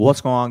What's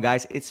going on,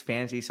 guys? It's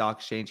Fantasy Stock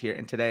Exchange here,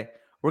 and today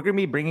we're going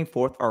to be bringing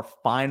forth our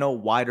final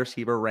wide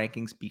receiver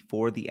rankings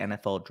before the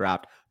NFL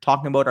draft,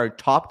 talking about our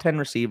top 10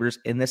 receivers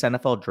in this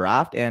NFL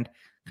draft and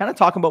kind of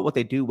talking about what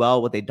they do well,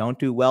 what they don't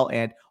do well,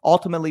 and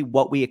ultimately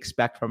what we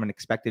expect from an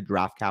expected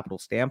draft capital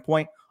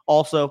standpoint.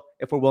 Also,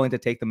 if we're willing to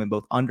take them in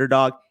both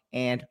underdog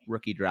and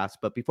rookie drafts.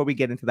 But before we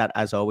get into that,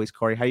 as always,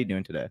 Corey, how are you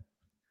doing today?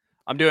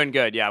 I'm doing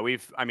good. Yeah,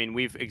 we've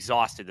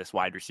exhausted this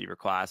wide receiver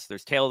class.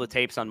 There's tail of the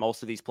tapes on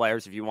most of these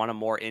players. If you want a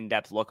more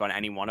in-depth look on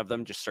any one of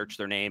them, just search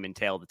their name and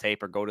tail of the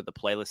tape or go to the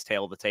playlist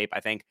tail of the tape. I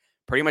think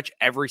pretty much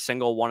every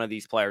single one of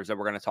these players that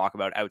we're going to talk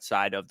about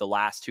outside of the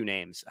last two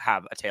names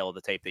have a tail of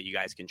the tape that you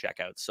guys can check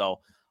out. So,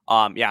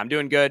 yeah, I'm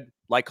doing good.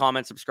 Like,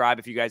 comment, subscribe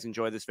if you guys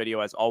enjoy this video.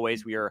 As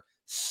always, we are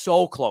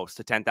so close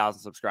to 10,000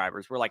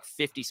 subscribers. We're like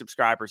 50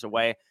 subscribers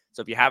away.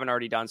 So if you haven't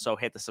already done so,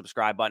 hit the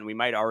subscribe button. We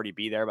might already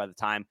be there by the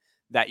time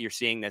that you're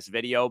seeing this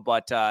video.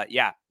 But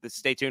yeah,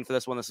 stay tuned for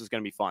this one. This is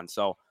going to be fun.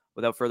 So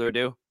without further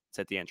ado, let's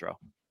hit the intro.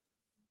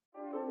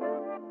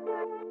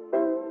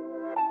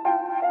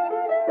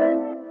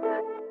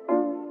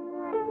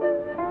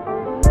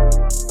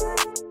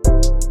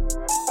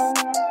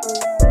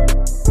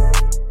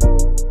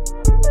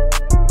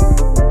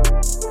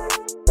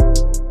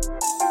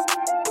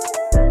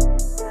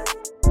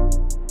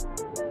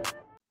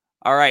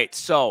 All right,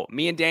 so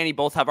me and Danny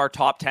both have our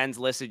top 10s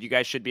listed. You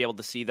guys should be able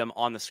to see them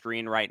on the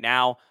screen right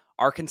now.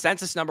 Our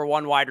consensus number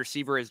one wide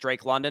receiver is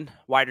Drake London,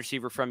 wide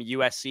receiver from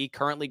USC,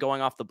 currently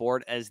going off the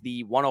board as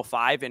the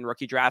 105 in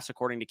rookie drafts,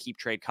 according to Keep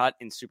Trade Cut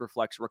in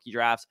Superflex rookie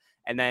drafts,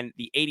 and then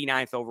the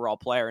 89th overall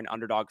player in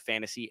Underdog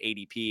Fantasy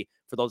ADP.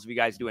 For those of you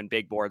guys doing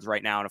big boards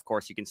right now, and of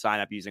course, you can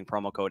sign up using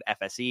promo code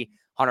FSE,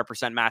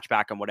 100% match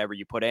back on whatever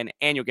you put in,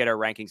 and you'll get our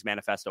rankings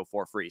manifesto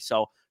for free.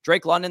 So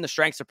Drake London, the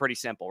strengths are pretty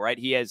simple, right?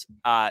 He has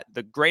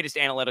the greatest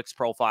analytics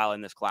profile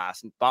in this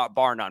class,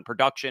 bar none.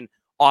 Production,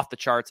 off the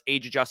charts,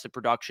 age-adjusted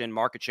production,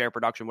 market share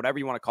production, whatever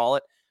you want to call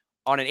it.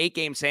 On an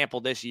 8-game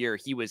sample this year,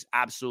 he was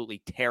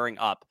absolutely tearing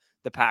up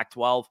the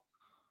Pac-12.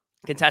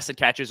 Contested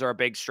catches are a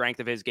big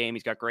strength of his game.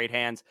 He's got great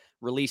hands.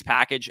 Release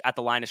package at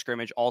the line of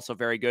scrimmage, also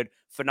very good.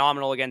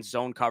 Phenomenal against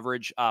zone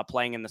coverage,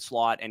 playing in the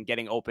slot and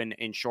getting open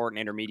in short and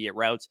intermediate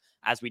routes,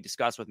 as we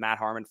discussed with Matt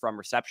Harmon from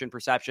Reception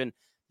Perception.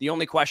 The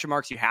only question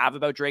marks you have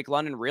about Drake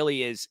London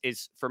really is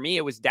for me,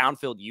 it was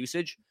downfield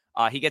usage.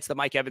 He gets the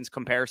Mike Evans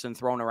comparison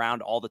thrown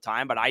around all the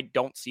time, but I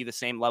don't see the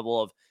same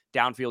level of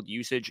downfield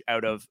usage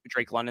out of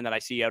Drake London that I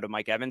see out of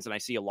Mike Evans, and I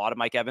see a lot of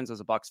Mike Evans as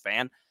a Bucs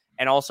fan.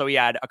 And also, he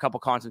had a couple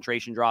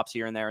concentration drops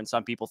here and there, and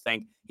some people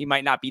think he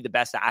might not be the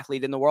best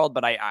athlete in the world,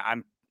 but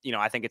I'm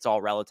I think it's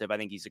all relative. I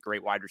think he's a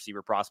great wide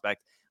receiver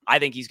prospect. I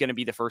think he's going to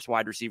be the first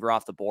wide receiver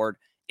off the board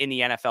in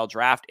the NFL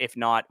draft, if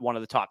not one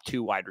of the top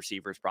two wide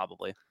receivers,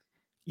 probably.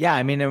 Yeah,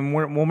 I mean, and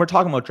when we're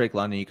talking about Drake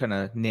London, you kind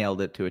of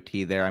nailed it to a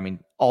T there. I mean,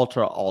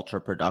 ultra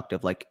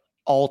productive, like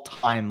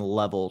all-time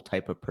level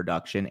type of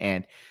production.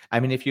 And I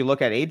mean, if you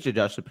look at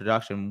age-adjusted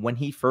production, when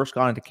he first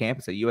got into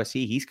campus at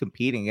USC, he's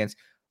competing against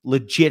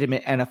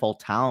legitimate NFL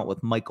talent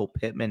with Michael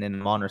Pittman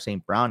and Amon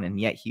St. Brown, and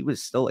yet he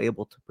was still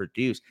able to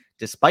produce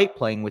despite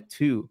playing with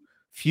two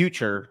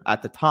future,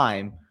 at the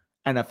time,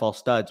 NFL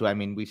studs. I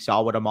mean, we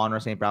saw what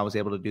Amon St. Brown was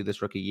able to do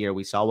this rookie year.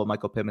 We saw what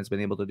Michael Pittman's been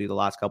able to do the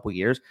last couple of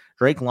years.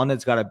 Drake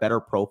London's got a better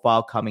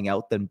profile coming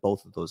out than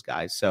both of those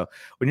guys. So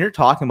when you're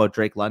talking about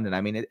Drake London,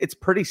 I mean, it's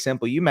pretty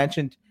simple. You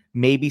mentioned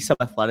maybe some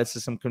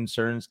athleticism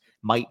concerns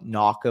might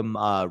knock him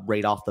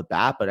right off the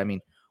bat, but I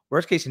mean,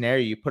 worst case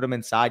scenario, you put him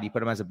inside, you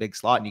put him as a big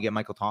slot, and you get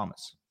Michael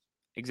Thomas.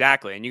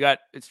 Exactly. And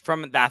it's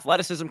from the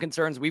athleticism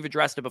concerns. We've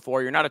addressed it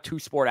before. You're not a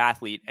two-sport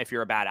athlete if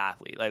you're a bad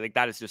athlete. Like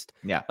that is just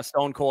a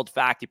stone cold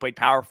fact. He played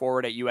power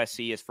forward at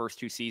USC his first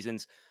two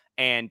seasons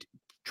and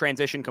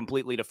transitioned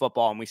completely to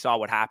football. And we saw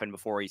what happened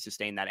before he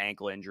sustained that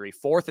ankle injury.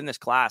 Fourth in this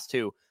class,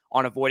 too,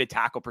 on avoided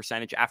tackle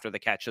percentage after the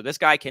catch. So this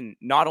guy can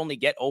not only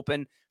get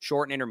open,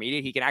 short, and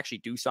intermediate, he can actually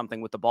do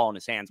something with the ball in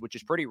his hands, which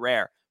is pretty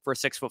rare for a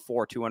 6'4",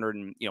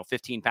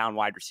 215-pound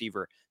wide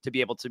receiver to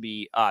be able to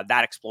be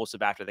that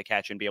explosive after the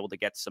catch and be able to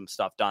get some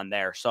stuff done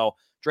there. So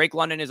Drake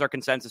London is our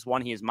consensus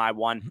one. He is my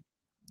one.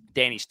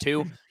 Danny's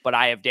two, but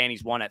I have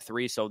Danny's one at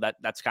three. So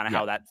that's kind of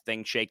how that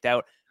thing shaked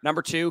out.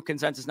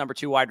 Consensus number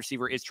two wide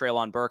receiver is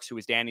Treylon Burks, who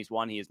is Danny's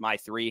one. He is my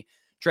three.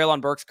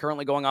 Treylon Burks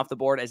currently going off the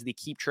board as the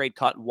Keep Trade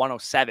Cut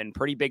 107.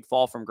 Pretty big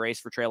fall from grace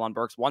for Treylon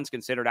Burks. Once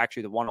considered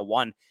actually the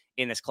 101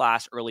 in this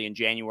class early in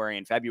January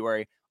and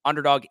February.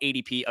 Underdog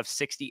ADP of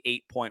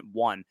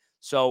 68.1.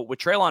 So with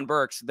Treylon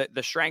Burks,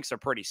 the strengths are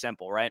pretty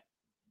simple, right?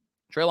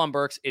 Treylon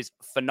Burks is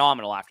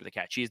phenomenal after the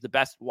catch. He's the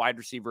best wide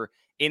receiver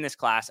in this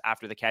class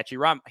after the catch.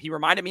 He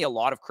reminded me a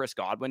lot of Chris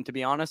Godwin, to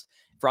be honest,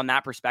 from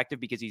that perspective,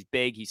 because he's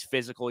big, he's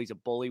physical, he's a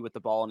bully with the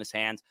ball in his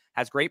hands,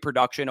 has great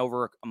production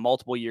over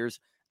multiple years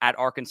at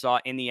Arkansas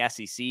in the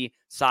SEC.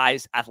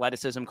 Size,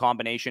 athleticism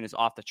combination is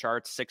off the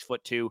charts.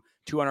 6'2",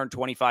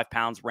 225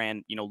 pounds,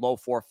 ran, low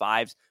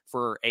 4.5s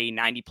for a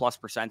 90+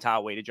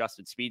 percentile weight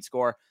adjusted speed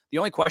score. The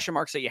only question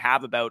marks that you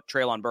have about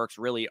Treylon Burks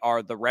really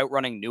are the route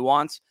running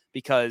nuance,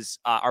 because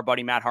our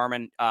buddy Matt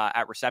Harmon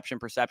at Reception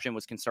Perception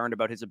was concerned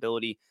about his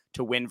ability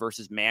to win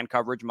versus man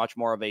coverage, much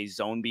more of a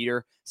zone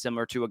beater,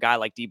 similar to a guy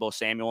like Deebo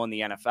Samuel in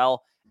the NFL.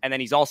 And then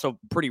he's also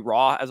pretty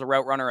raw as a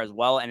route runner as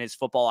well, and his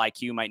football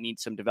IQ might need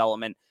some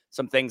development,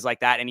 some things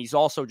like that. And he's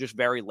also just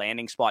very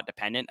landing spot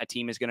dependent. A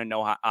team is going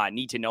to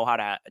need to know how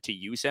to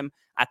use him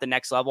at the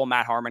next level.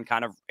 Matt Harmon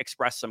kind of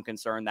expressed some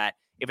concern that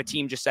if a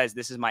team just says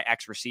this is my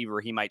X receiver,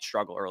 he might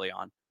struggle early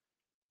on.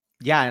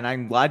 Yeah, and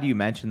I'm glad you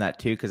mentioned that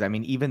too, because I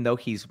mean, even though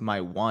he's my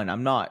one,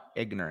 I'm not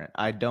ignorant.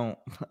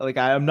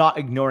 I'm not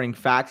ignoring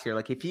facts here.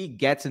 Like, if he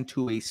gets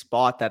into a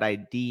spot that I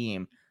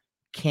deem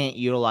can't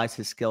utilize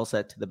his skill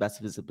set to the best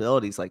of his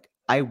abilities, like,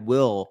 I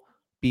will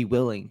be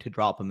willing to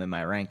drop him in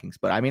my rankings.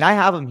 But I mean, I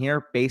have him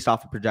here based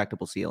off a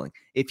projectable ceiling.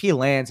 If he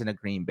lands in a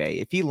Green Bay,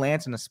 if he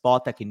lands in a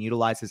spot that can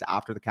utilize his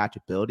after the catch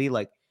ability,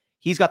 like,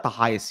 he's got the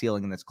highest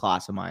ceiling in this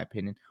class, in my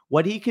opinion.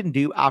 What he can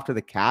do after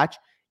the catch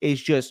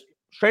is just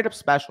straight up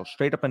special,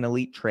 straight up an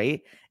elite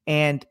trait.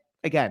 And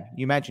again,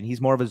 you mentioned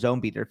he's more of a zone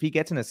beater. If he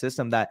gets in a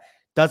system that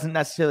doesn't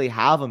necessarily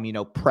have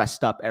him,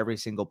 pressed up every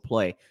single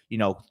play,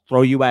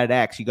 throw you at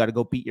X, you got to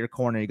go beat your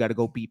corner, you got to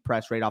go beat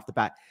press right off the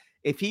bat.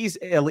 If he's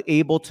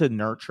able to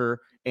nurture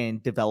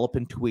and develop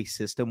into a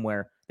system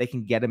where they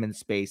can get him in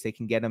space, they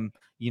can get him,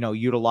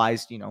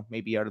 utilized,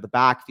 maybe out of the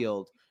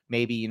backfield,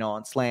 maybe,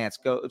 on slants,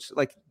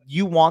 like,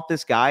 you want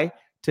this guy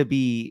to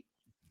be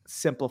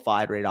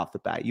simplified right off the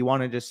bat. You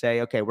want to just say,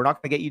 okay, we're not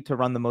going to get you to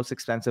run the most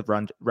expensive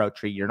route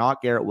tree. You're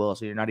not Garrett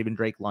Wilson. You're not even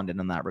Drake London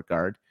in that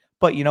regard.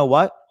 But you know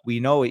what? We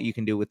know what you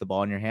can do with the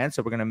ball in your hand.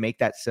 So we're going to make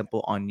that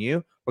simple on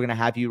you. We're going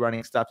to have you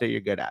running stuff that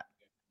you're good at.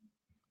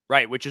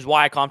 Right, which is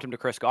why I comped him to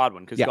Chris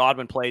Godwin, because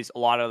Godwin plays a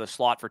lot of the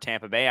slot for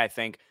Tampa Bay. I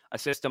think a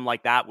system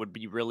like that would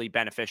be really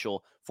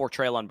beneficial for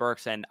Treylon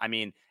Burks. And I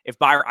mean, if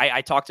Byron,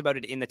 I talked about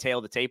it in the tail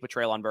of the tape with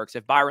Treylon Burks.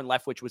 If Byron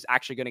Leftwich was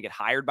actually going to get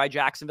hired by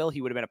Jacksonville,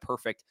 he would have been a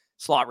perfect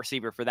slot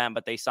receiver for them,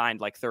 but they signed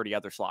like 30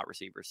 other slot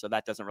receivers. So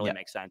that doesn't really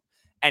make sense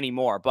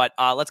anymore. But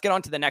let's get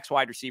on to the next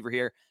wide receiver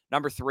here.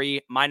 Number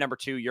 3, my number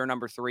 2, your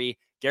number 3,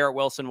 Garrett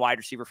Wilson, wide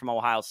receiver from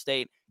Ohio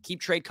State. Keep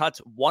trade cuts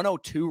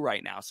 102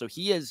 right now. So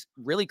he has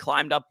really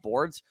climbed up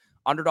boards.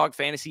 Underdog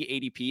fantasy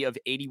ADP of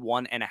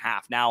 81.5.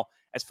 Now,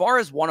 as far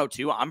as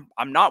 102,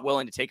 I'm not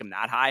willing to take him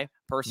that high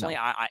personally.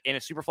 No. I in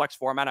a super flex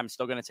format, I'm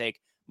still going to take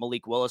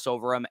Malik Willis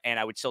over him, and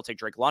I would still take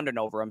Drake London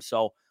over him.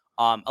 So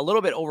a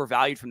little bit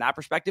overvalued from that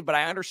perspective, but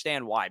I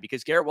understand why,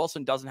 because Garrett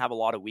Wilson doesn't have a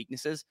lot of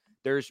weaknesses.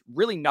 There's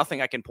really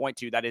nothing I can point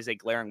to that is a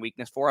glaring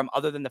weakness for him,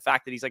 other than the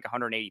fact that he's like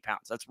 180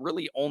 pounds. That's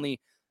really only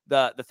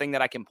the thing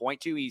that I can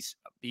point to.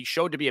 He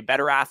showed to be a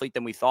better athlete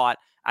than we thought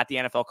at the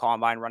NFL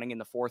Combine, running in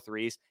the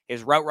 4.3s.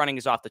 His route running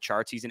is off the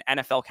charts. He's an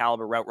NFL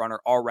caliber route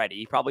runner already.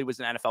 He probably was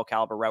an NFL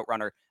caliber route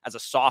runner as a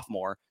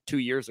sophomore 2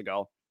 years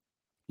ago.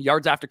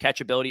 Yards after catch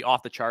ability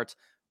off the charts.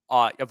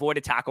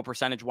 Avoided tackle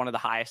percentage, one of the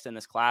highest in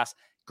this class.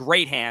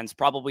 Great hands,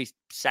 probably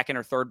second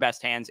or third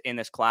best hands in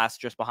this class,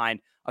 just behind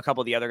a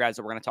couple of the other guys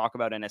that we're going to talk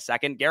about in a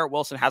second. Garrett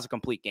Wilson has a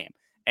complete game.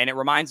 And it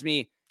reminds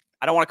me,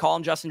 I don't want to call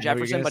him Justin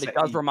Jefferson, but it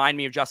does remind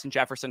me of Justin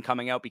Jefferson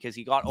coming out, because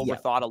he got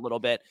overthought a little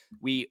bit.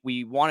 We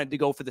wanted to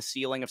go for the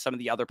ceiling of some of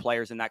the other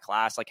players in that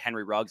class, like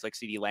Henry Ruggs, like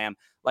CeeDee Lamb,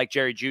 like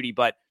Jerry Jeudy.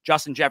 But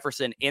Justin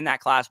Jefferson in that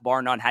class,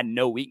 bar none, had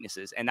no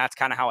weaknesses. And that's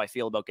kind of how I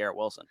feel about Garrett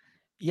Wilson.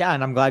 Yeah,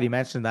 and I'm glad you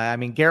mentioned that. I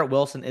mean, Garrett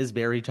Wilson is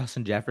very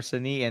Justin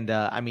Jefferson-y. And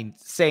I mean,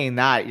 saying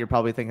that, you're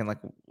probably thinking like,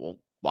 well,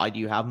 why do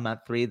you have him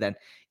at 3? Then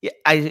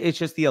it's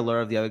just the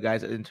allure of the other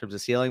guys in terms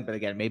of ceiling. But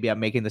again, maybe I'm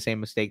making the same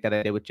mistake that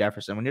I did with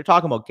Jefferson. When you're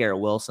talking about Garrett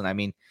Wilson, I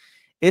mean,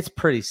 it's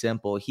pretty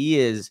simple. He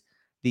is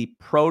the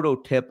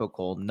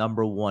prototypical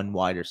number 1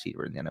 wide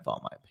receiver in the NFL,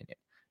 in my opinion.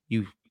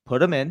 You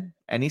put him in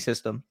any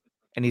system,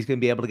 and he's going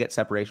to be able to get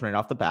separation right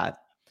off the bat.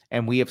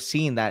 And we have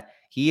seen that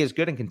he is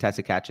good in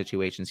contested catch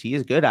situations. He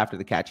is good after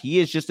the catch. He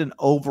is just an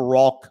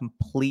overall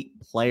complete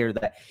player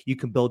that you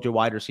can build your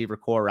wide receiver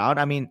core around.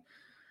 I mean,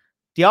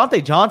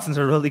 Deontay Johnson's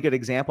a really good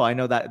example. I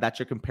know that that's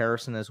your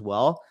comparison as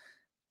well.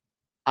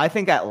 I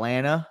think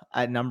Atlanta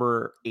at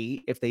number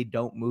 8, if they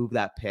don't move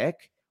that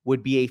pick,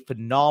 would be a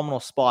phenomenal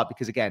spot,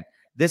 because again,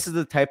 this is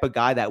the type of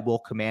guy that will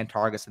command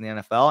targets in the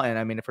NFL. And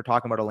I mean, if we're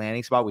talking about a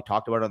landing spot, we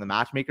talked about it on the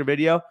matchmaker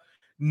video.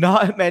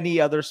 Not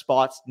many other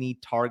spots need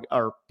target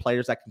or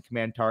players that can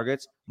command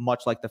targets,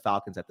 much like the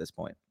Falcons at this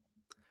point.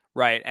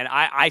 Right. And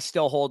I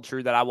still hold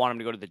true that I want him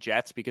to go to the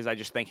Jets, because I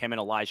just think him and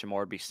Elijah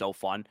Moore would be so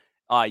fun.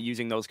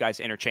 Using those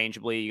guys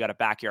interchangeably. You got a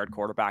backyard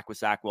quarterback with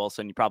Zach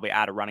Wilson. You probably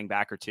add a running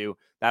back or two.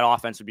 That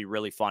offense would be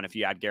really fun if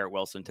you add Garrett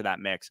Wilson to that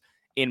mix,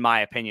 in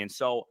my opinion.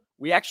 So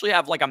We actually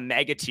have like a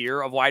mega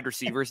tier of wide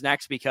receivers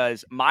next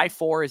because my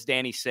 4 is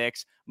Danny's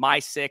 6, my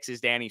 6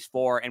 is Danny's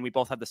 4, and we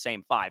both have the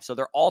same 5. So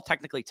they're all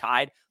technically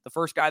tied. The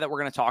first guy that we're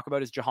going to talk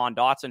about is Jahan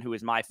Dotson, who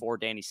is my 4,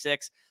 Danny's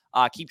 6.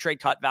 Keep trade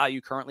cut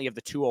value currently of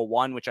the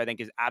 201, which I think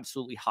is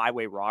absolutely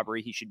highway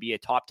robbery. He should be a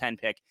top 10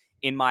 pick,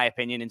 in my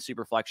opinion, in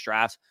Superflex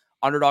drafts.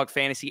 Underdog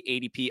fantasy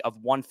ADP of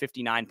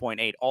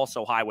 159.8,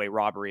 also highway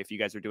robbery if you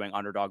guys are doing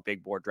underdog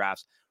big board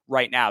drafts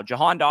right now.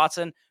 Jahan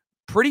Dotson,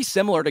 pretty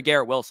similar to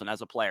Garrett Wilson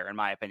as a player, in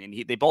my opinion.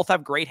 They both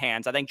have great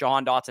hands. I think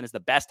Jahan Dotson is the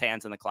best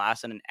hands in the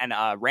class. And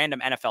a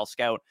random NFL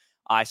scout,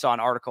 I saw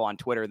an article on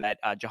Twitter that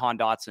Jahan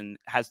Dotson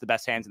has the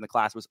best hands in the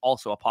class, was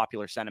also a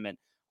popular sentiment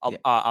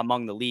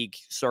among the league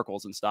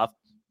circles and stuff.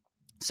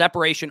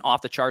 Separation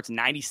off the charts,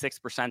 96th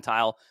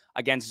percentile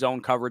against zone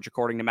coverage,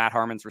 according to Matt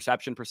Harmon's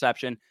reception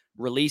perception.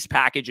 Release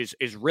package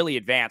is really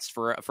advanced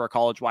for a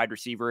college wide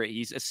receiver.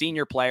 He's a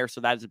senior player,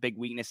 so that is a big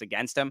weakness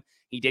against him.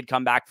 He did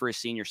come back for his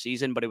senior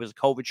season, but it was a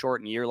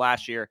COVID-shortened year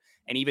last year.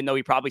 And even though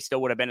he probably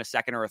still would have been a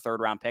second or a third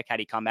round pick had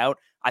he come out,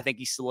 I think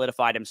he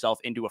solidified himself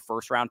into a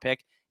first round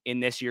pick in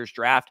this year's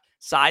draft.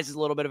 Size is a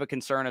little bit of a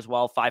concern as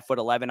well.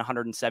 5'11",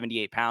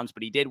 178 pounds,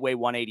 but he did weigh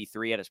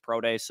 183 at his pro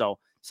day. So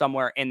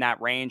somewhere in that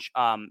range.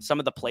 Some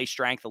of the play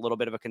strength, a little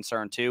bit of a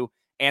concern too.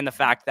 And the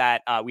fact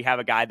that we have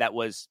a guy that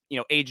was,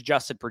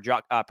 age-adjusted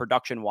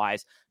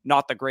production-wise,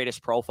 not the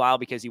greatest profile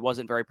because he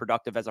wasn't very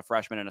productive as a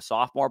freshman and a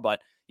sophomore.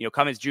 But,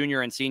 come his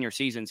junior and senior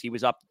seasons, he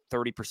was up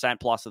 30%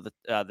 plus of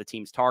the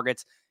team's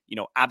targets,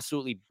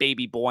 absolutely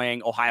baby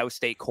boying Ohio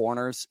State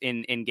corners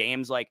in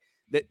games. Like,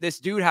 this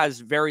dude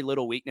has very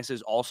little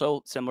weaknesses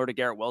also, similar to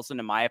Garrett Wilson,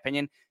 in my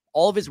opinion.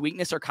 All of his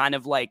weaknesses are kind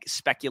of like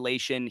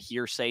speculation,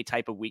 hearsay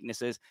type of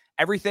weaknesses.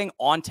 Everything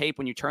on tape,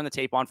 when you turn the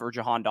tape on for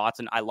Jahan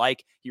Dotson, I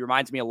like. He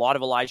reminds me a lot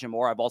of Elijah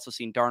Moore. I've also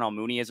seen Darnell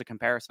Mooney as a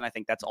comparison. I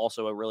think that's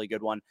also a really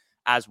good one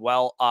as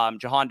well.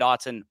 Jahan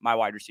Dotson, my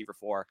wide receiver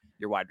 4,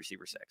 your wide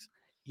receiver 6.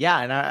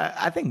 Yeah, and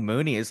I think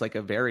Mooney is like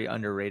a very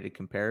underrated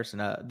comparison.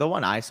 The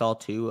one I saw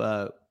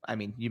too,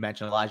 you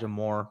mentioned Elijah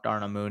Moore,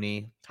 Darnell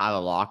Mooney, Tyler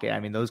Lockett.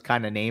 I mean, those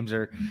kind of names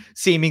are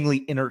seemingly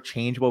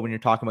interchangeable when you're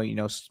talking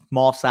about,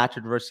 small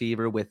saturated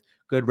receiver with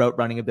good route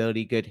running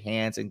ability, good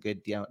hands, and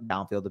good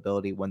downfield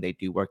ability when they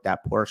do work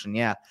that portion.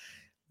 Yeah.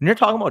 When you're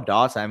talking about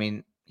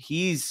Dawson,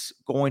 he's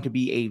going to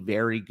be a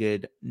very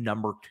good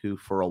number 2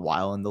 for a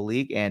while in the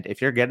league. And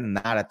if you're getting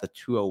that at the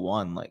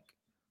 201, like,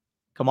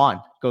 come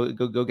on,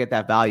 go get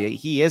that value.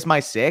 He is my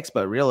 6,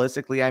 but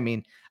realistically,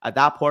 at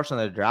that portion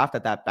of the draft,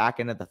 at that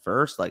back end of the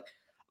first, like,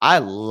 I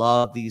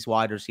love these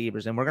wide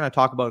receivers. And we're going to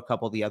talk about a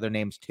couple of the other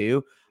names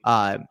too,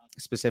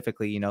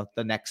 specifically,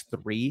 the next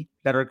 3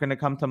 that are going to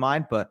come to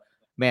mind. But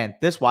man,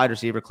 this wide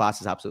receiver class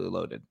is absolutely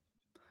loaded.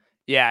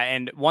 Yeah,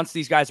 and once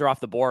these guys are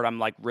off the board, I'm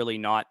like really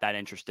not that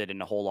interested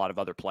in a whole lot of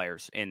other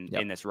players in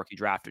this rookie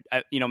draft.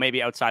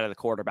 Maybe outside of the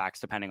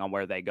quarterbacks, depending on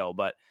where they go.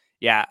 But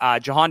yeah,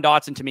 Jahan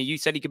Dotson, to me, you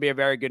said he could be a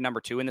very good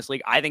number 2 in this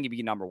league. I think he'd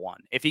be number 1.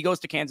 If he goes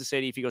to Kansas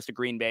City, if he goes to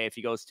Green Bay, if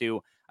he goes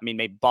to,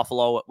 maybe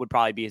Buffalo would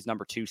probably be his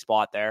number 2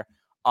 spot there.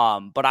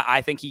 But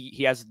I think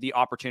he has the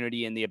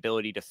opportunity and the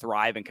ability to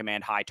thrive and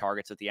command high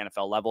targets at the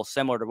NFL level,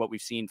 similar to what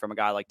we've seen from a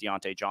guy like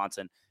Deontay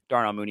Johnson,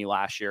 Darnell Mooney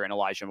last year, and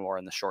Elijah Moore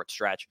in the short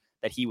stretch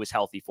that he was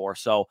healthy for.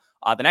 So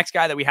the next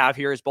guy that we have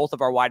here is both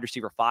of our wide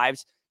receiver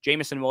 5s,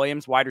 Jameson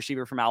Williams, wide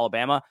receiver from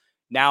Alabama.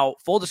 Now,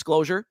 full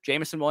disclosure,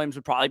 Jameson Williams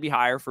would probably be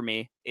higher for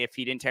me if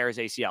he didn't tear his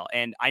ACL.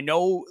 And I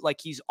know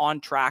he's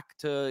on track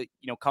to,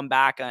 come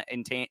back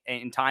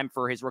in time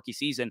for his rookie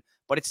season,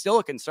 but it's still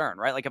a concern,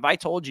 right? Like if I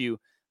told you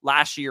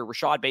last year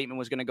Rashad Bateman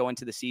was going to go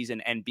into the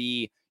season and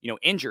be,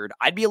 injured,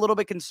 I'd be a little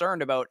bit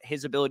concerned about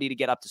his ability to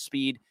get up to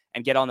speed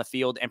and get on the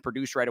field and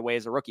produce right away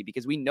as a rookie,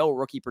 because we know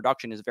rookie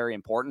production is very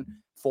important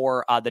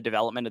for the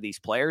development of these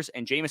players.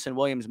 And Jameson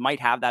Williams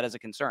might have that as a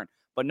concern,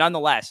 but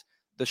nonetheless,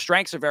 the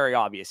strengths are very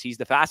obvious. He's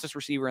the fastest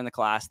receiver in the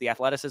class. The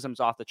athleticism's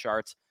off the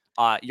charts.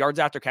 Yards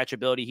after catch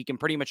ability. He can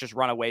pretty much just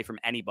run away from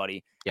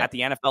anybody at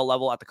the NFL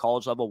level, at the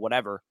college level,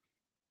 whatever.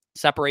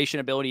 Separation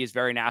ability is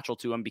very natural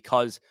to him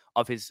because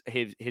of his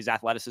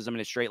athleticism and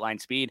his straight line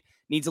speed.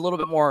 Needs a little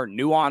bit more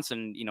nuance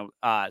and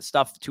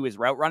stuff to his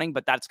route running,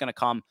 but that's going to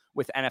come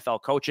with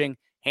NFL coaching.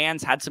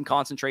 Hands had some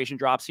concentration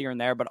drops here and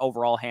there, but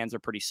overall hands are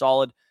pretty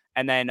solid.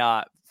 And then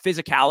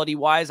physicality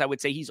wise, I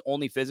would say he's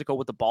only physical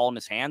with the ball in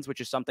his hands, which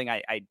is something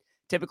I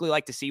typically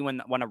like to see when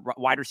a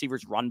wide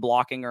receiver's run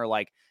blocking or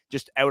like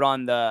just out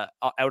on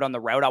the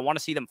route. I want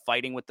to see them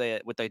fighting with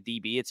the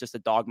DB. It's just a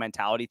dog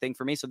mentality thing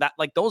for me. So that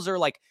those are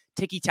like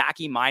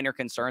ticky-tacky minor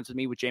concerns with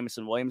me with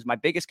Jameson Williams. My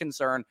biggest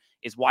concern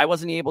is why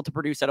wasn't he able to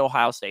produce at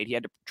Ohio State? He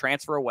had to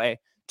transfer away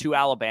to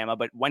Alabama,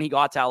 but when he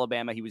got to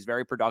Alabama, he was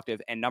very productive.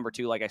 And number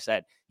 2, like I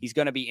said, he's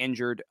going to be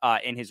injured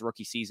in his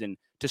rookie season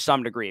to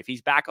some degree. If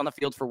he's back on the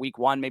field for week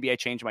 1, maybe I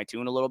change my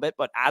tune a little bit,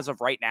 but as of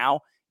right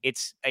now,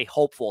 it's a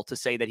hopeful to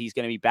say that he's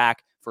going to be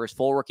back for his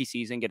full rookie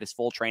season, get his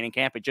full training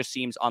camp. It just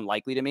seems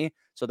unlikely to me.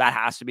 So that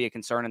has to be a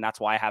concern, and that's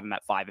why I have him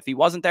at 5. If he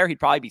wasn't there, he'd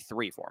probably be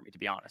 3 for me, to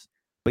be honest.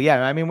 But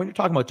yeah, I mean, when you're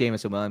talking about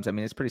Jameson Williams, I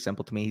mean, it's pretty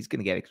simple to me. He's going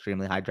to get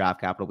extremely high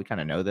draft capital. We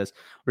kind of know this.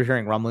 We're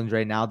hearing rumblings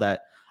right now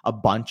that a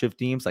bunch of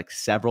teams, like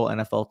several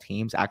NFL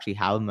teams, actually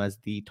have him as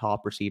the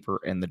top receiver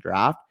in the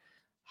draft.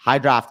 High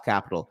draft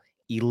capital,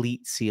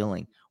 elite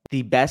ceiling,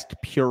 the best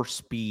pure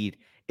speed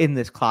in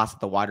this class at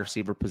the wide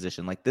receiver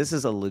position. Like, this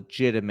is a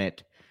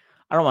legitimate,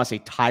 I don't want to say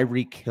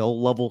Tyreek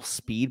Hill level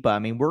speed, but I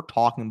mean, we're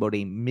talking about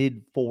a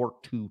mid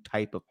 4.2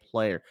 type of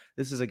player.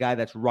 This is a guy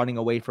that's running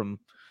away from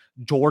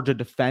Georgia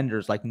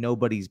defenders like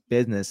nobody's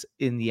business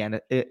in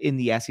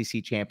the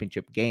SEC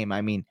championship game.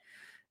 I mean,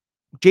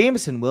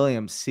 Jameson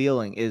Williams'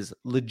 ceiling is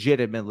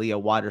legitimately a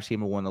wide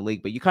receiver one in the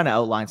league, but you kind of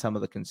outline some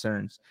of the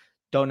concerns.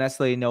 Don't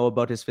necessarily know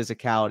about his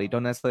physicality,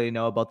 don't necessarily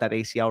know about that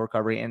ACL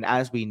recovery. And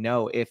as we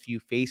know, if you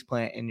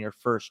faceplant in your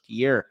first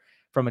year,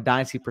 from a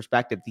dynasty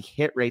perspective, the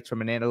hit rates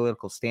from an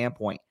analytical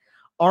standpoint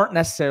aren't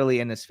necessarily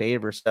in his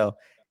favor. So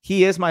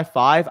he is my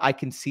 5. I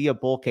can see a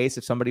bull case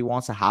if somebody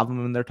wants to have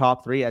him in their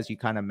top 3, as you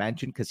kind of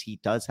mentioned, because he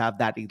does have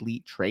that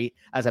elite trait,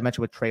 as I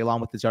mentioned with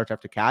Treylon with his yards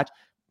after catch.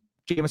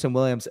 Jameson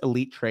Williams'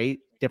 elite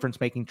trait,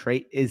 difference-making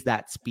trait, is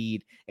that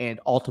speed and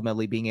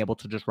ultimately being able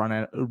to just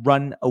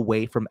run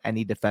away from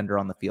any defender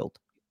on the field.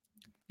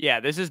 Yeah,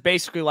 this is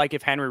basically like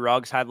if Henry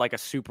Ruggs had like a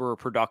super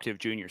productive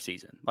junior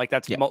season. Like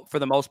that's Yeah. for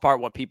the most part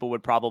what people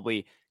would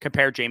probably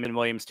compare Jameson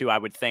Williams to. I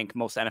would think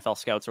most NFL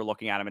scouts are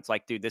looking at him. It's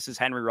like, dude, this is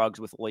Henry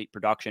Ruggs with elite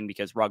production,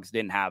 because Ruggs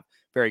didn't have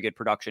very good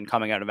production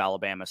coming out of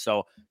Alabama.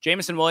 So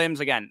Jameson Williams,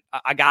 again,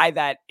 a guy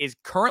that is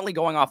currently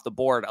going off the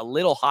board a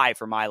little high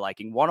for my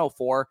liking,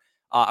 104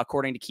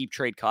 according to Keep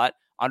Trade Cut.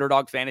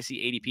 Underdog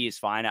Fantasy ADP is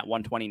fine at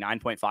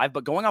 129.5,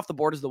 but going off the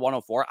board is the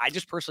 104. I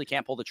just personally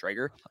can't pull the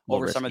trigger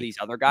over some of these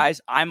other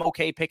guys. I'm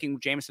okay picking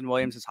Jameson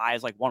Williams as high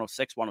as like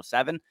 106,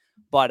 107,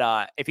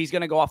 but if he's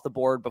going to go off the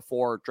board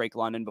before Drake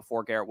London,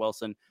 before Garrett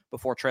Wilson,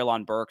 before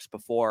Treylon Burks,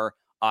 before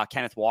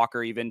Kenneth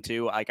Walker even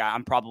too, like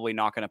I'm probably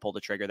not going to pull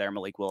the trigger there.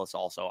 Malik Willis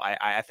also.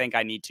 I think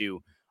I need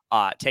to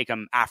take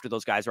him after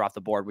those guys are off the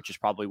board, which is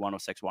probably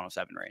 106,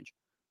 107 range.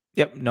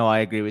 Yep. No, I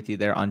agree with you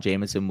there on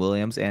Jameson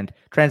Williams. And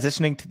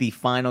transitioning to the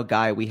final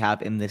guy we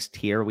have in this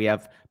tier, we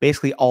have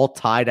basically all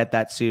tied at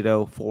that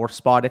pseudo 4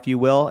 spot, if you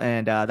will.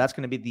 And that's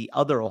going to be the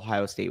other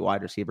Ohio State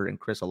wide receiver in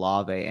Chris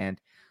Olave. And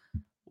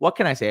what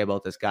can I say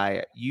about this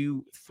guy?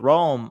 You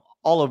throw him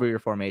all over your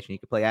formation. You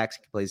can play X,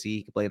 you can play Z,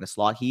 you can play in the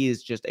slot. He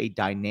is just a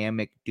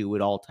dynamic,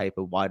 do-it-all type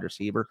of wide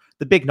receiver.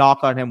 The big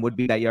knock on him would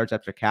be that yards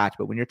after catch.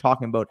 But when you're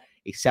talking about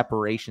a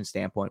separation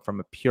standpoint from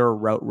a pure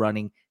route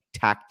running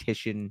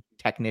technician,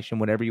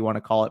 whatever you want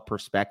to call it,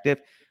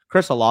 perspective,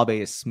 Chris Olave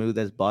is smooth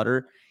as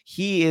butter.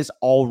 He is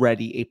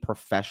already a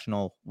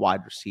professional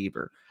wide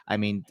receiver. I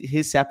mean,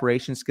 his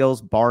separation skills,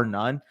 bar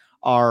none,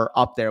 are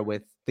up there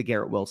with the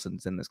Garrett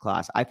Wilsons in this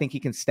class. I think he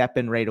can step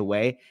in right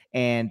away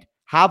and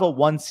have a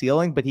 1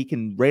 ceiling, but he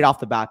can right off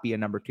the bat be a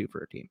number 2 for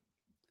a team.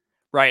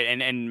 Right.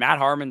 And Matt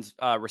Harmon's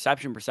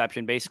reception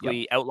perception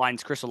basically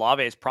outlines Chris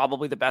Olave as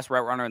probably the best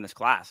route runner in this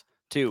class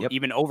too,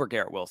 even over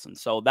Garrett Wilson.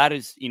 So that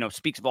is,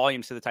 speaks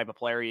volumes to the type of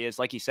player he is.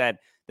 Like you said,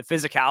 the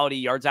physicality,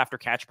 yards after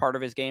catch part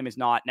of his game is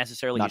not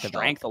necessarily his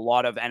strength. A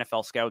lot of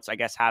NFL scouts, I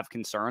guess, have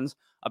concerns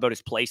about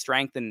his play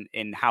strength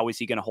and how is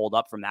he going to hold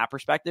up from that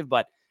perspective.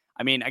 But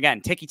I mean, again,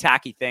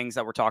 ticky-tacky things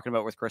that we're talking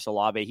about with Chris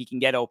Olave. He can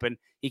get open.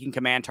 He can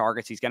command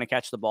targets. He's going to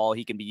catch the ball.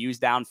 He can be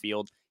used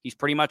downfield. He's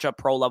pretty much a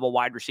pro-level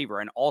wide receiver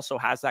and also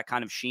has that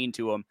kind of sheen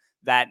to him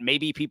that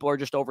maybe people are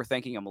just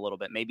overthinking him a little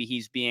bit. Maybe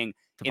he's being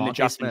in the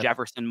Justin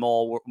Jefferson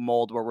mold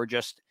where we're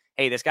just,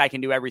 hey, this guy can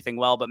do everything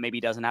well, but maybe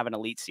doesn't have an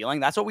elite ceiling.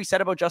 That's what we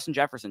said about Justin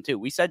Jefferson, too.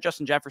 We said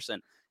Justin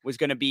Jefferson was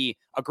going to be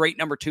a great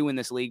number 2 in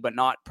this league, but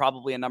not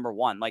probably a number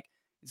 1. Like,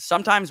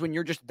 sometimes when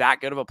you're just that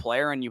good of a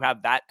player and you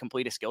have that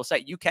complete a skill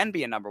set, you can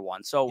be a number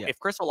 1. So if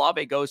Chris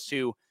Olave goes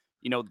to,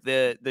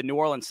 the New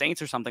Orleans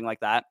Saints or something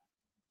like that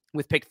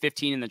with pick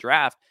 15 in the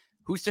draft,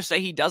 who's to say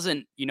he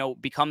doesn't,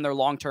 become their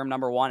long-term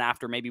number 1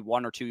 after maybe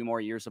 1 or 2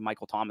 more years of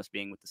Michael Thomas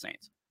being with the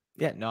Saints?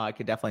 Yeah, no, I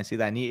could definitely see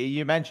that. And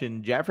you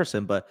mentioned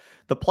Jefferson, but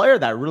the player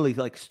that really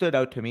stood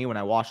out to me when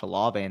I watched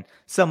Olave, and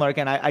similar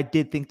again, I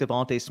did think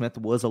Devontae Smith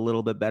was a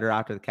little bit better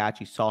after the catch.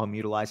 You saw him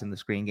utilizing the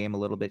screen game a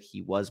little bit.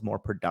 He was more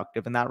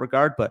productive in that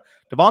regard. But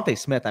Devontae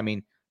Smith, I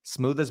mean,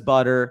 smooth as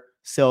butter,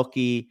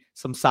 silky,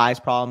 some size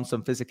problems,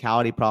 some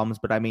physicality problems,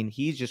 but I mean,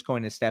 he's just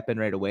going to step in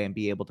right away and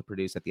be able to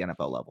produce at the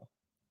NFL level.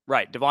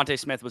 Right. Devontae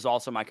Smith was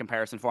also my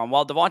comparison for him.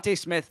 While Devontae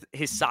Smith,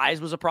 his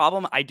size was a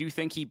problem, I do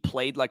think he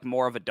played like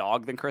more of a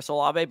dog than Chris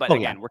Olave. But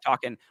again,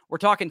 we're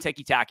talking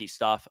ticky-tacky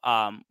stuff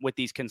with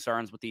these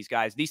concerns with these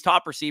guys. These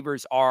top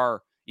receivers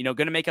are, going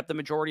to make up the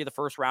majority of the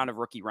first round of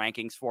rookie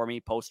rankings for me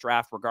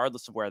post-draft,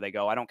 regardless of where they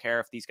go. I don't care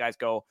if these guys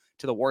go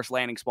to the worst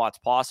landing spots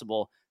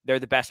possible. They're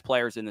the best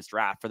players in this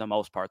draft for the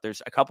most part.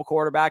 There's a couple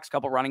quarterbacks, a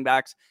couple running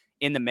backs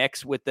in the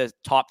mix with the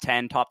top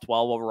 10, top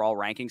 12 overall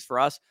rankings for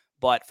us.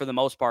 But for the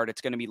most part, it's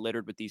going to be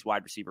littered with these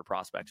wide receiver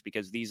prospects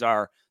because these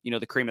are,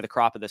 the cream of the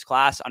crop of this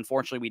class.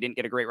 Unfortunately, we didn't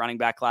get a great running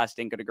back class,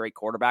 didn't get a great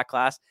quarterback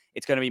class.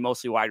 It's going to be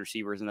mostly wide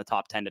receivers in the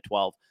top 10 to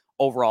 12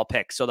 overall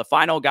picks. So the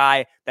final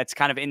guy that's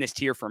kind of in this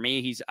tier for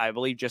me, he's, I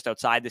believe, just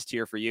outside this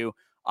tier for you.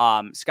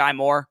 Sky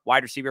Moore,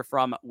 wide receiver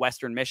from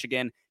Western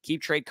Michigan.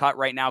 Keep trade cut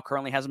right now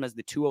currently has him as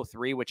the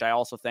 203, which I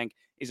also think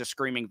is a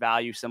screaming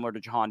value similar to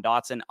Jahan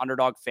Dotson.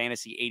 Underdog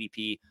fantasy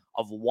ADP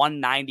of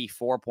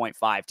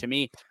 194.5. To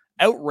me,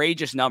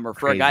 outrageous number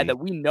for a guy that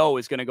we know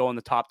is going to go in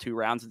the top 2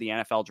 rounds of the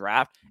NFL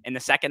draft. And the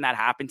second that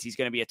happens, he's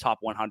going to be a top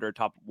 100,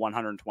 top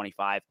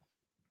 125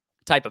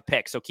 type of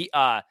pick. So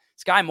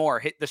Sky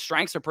Moore, the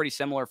strengths are pretty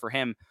similar for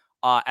him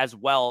as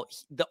well.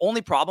 The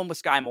only problem with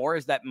Sky Moore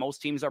is that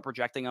most teams are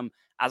projecting him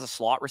as a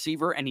slot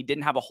receiver, and he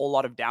didn't have a whole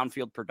lot of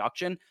downfield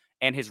production.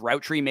 And his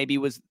route tree maybe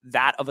was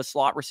that of a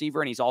slot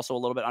receiver, and he's also a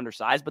little bit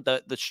undersized. But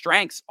the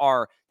strengths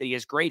are that he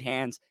has great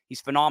hands. He's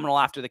phenomenal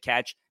after the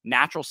catch,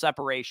 natural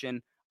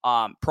separation.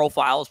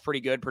 Profile is pretty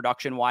good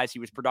production-wise. He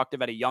was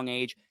productive at a young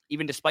age.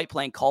 Even despite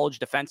playing college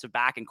defensive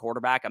back and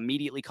quarterback,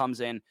 immediately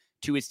comes in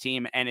to his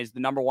team and is the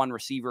number 1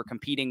 receiver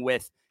competing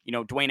with,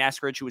 Dwayne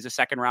Eskridge, who was a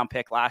second-round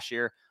pick last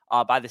year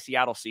by the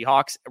Seattle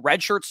Seahawks.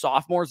 Redshirt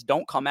sophomores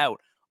don't come out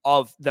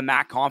of the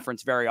MAC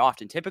conference very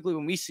often. Typically,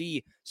 when we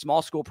see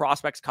small school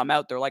prospects come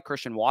out, they're like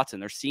Christian Watson.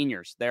 They're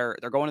seniors. They're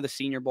going to the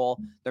Senior Bowl.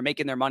 They're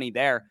making their money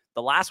there.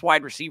 The last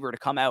wide receiver to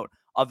come out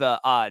of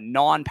a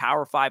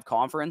non-Power 5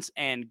 conference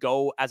and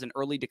go as an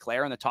early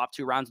declare in the top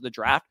 2 rounds of the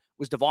draft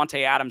was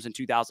Devontae Adams in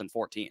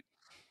 2014.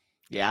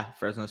 Yeah,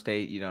 Fresno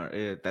State,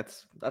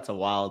 that's a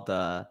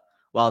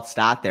wild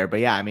stat there.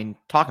 But yeah, I mean,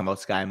 talking about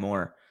Sky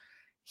Moore,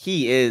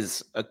 he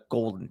is a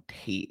Golden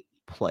Tate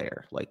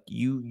player. Like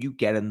you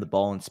get him the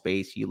ball in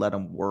space, you let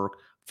him work,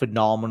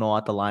 phenomenal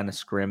at the line of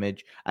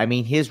scrimmage. I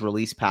mean, his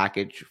release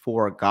package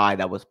for a guy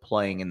that was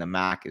playing in the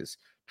MAC is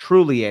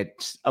truly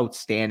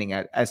outstanding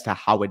as to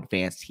how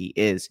advanced he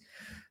is.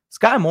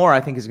 Sky Moore,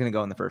 I think, is going to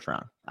go in the first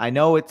round. I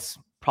know it's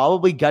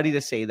probably gutty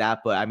to say that,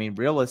 but I mean,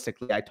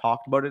 realistically, I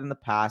talked about it in the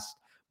past.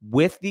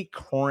 With the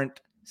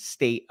current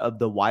state of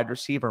the wide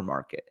receiver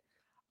market,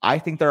 I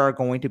think there are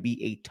going to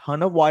be a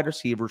ton of wide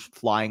receivers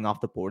flying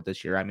off the board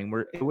this year. I mean,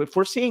 if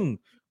we're seeing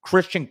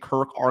Christian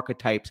Kirk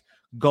archetypes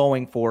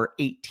going for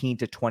 18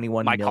 to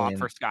 21 My million comp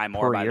for Sky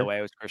Moore, by the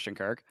way, was Christian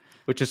Kirk,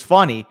 which is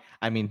funny.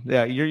 I mean,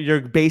 you're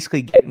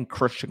basically getting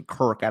Christian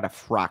Kirk at a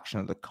fraction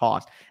of the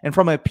cost. And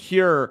from a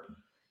pure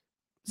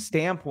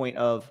standpoint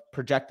of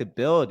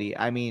projectability,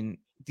 I mean,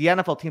 the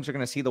NFL teams are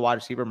going to see the wide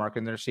receiver market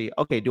and they're see,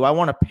 okay, do I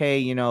want to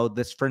pay,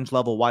 this fringe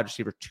level wide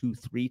receiver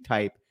 2-3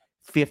 type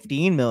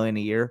 15 million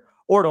a year,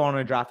 or do I want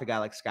to draft a guy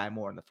like Sky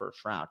Moore in the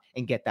first round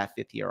and get that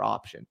 5th-year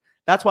option?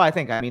 That's why I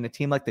think, a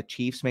team like the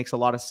Chiefs makes a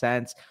lot of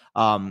sense.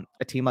 A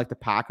team like the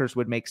Packers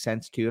would make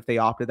sense too if they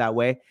opted that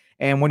way.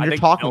 And when you're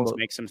talking about,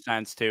 makes some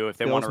sense too if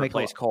they want to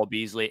replace Cole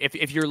Beasley.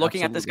 If you're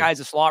looking at this guy as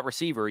a slot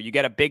receiver, you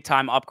get a big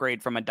time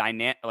upgrade from a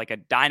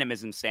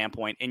dynamism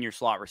standpoint in your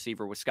slot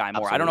receiver with Sky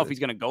Moore. Absolutely. I don't know if he's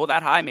going to go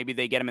that high. Maybe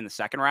they get him in the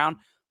second round,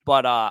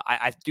 but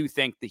I do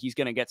think that he's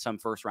going to get some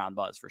first round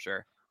buzz for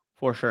sure.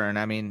 For sure. And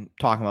I mean,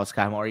 talking about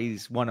Sky Moore,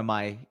 he's one of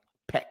my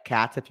pet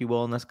cats, if you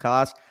will, in this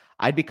class.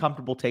 I'd be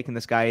comfortable taking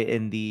this guy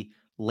in the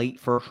late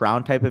first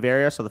round type of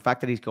area. So the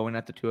fact that he's going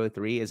at the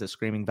 203 is a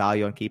screaming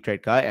value on Keep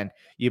Trade Cut. And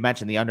you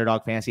mentioned the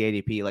underdog fantasy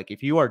ADP. Like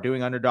if you are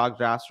doing underdog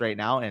drafts right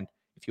now, and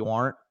if you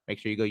aren't, make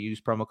sure you go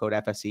use promo code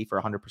FSC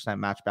for 100%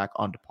 match back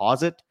on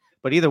deposit.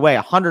 But either way,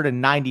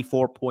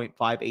 194.5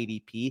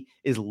 ADP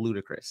is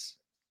ludicrous.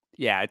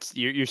 Yeah,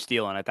 you're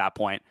stealing at that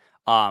point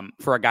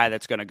for a guy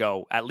that's going to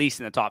go at least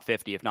in the top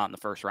 50, if not in the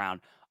first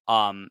round.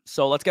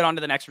 So let's get on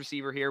to the next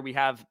receiver here. We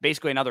have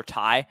basically another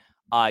tie.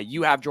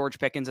 You have George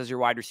Pickens as your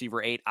wide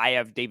receiver 8. I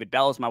have David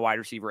Bell as my wide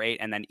receiver 8.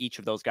 And then each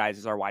of those guys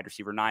is our wide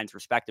receiver 9s,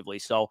 respectively.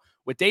 So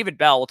with David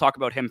Bell, we'll talk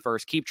about him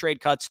first. Keep Trade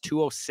Cuts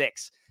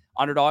 206.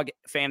 Underdog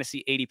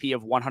fantasy ADP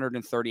of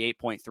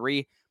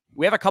 138.3.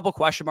 We have a couple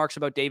question marks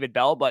about David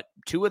Bell, but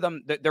 2 of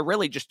them, they're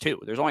really just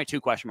 2. There's only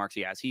 2 question marks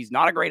he has. He's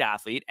not a great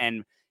athlete.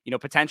 And,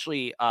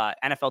 potentially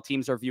NFL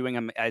teams are viewing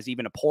him as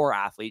even a poor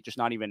athlete, just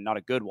not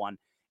a good one.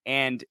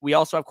 And we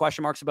also have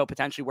question marks about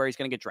potentially where he's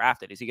going to get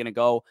drafted. Is he going to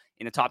go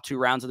in the top 2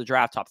 rounds of the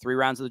draft, top 3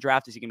 rounds of the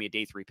draft? Is he going to be a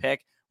day 3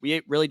 pick?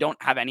 We really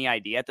don't have any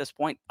idea at this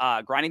point.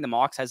 Grinding the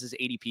Mocks has his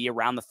ADP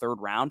around the 3rd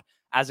round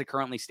as it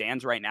currently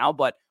stands right now.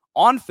 But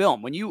on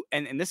film, when you,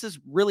 and this is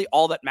really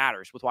all that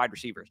matters with wide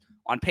receivers,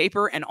 on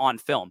paper and on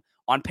film.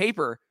 On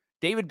paper,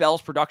 David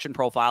Bell's production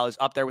profile is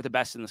up there with the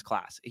best in this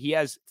class. He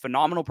has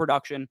phenomenal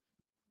production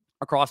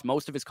across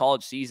most of his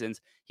college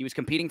seasons. He was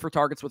competing for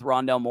targets with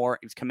Rondale Moore.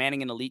 He was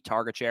commanding an elite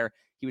target share.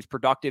 He was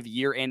productive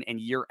year in and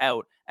year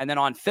out. And then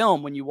on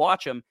film, when you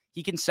watch him,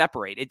 he can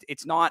separate.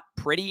 It's not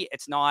pretty.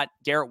 It's not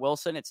Garrett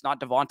Wilson. It's not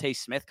Devontae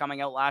Smith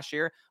coming out last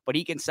year, but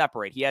he can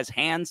separate. He has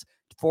hands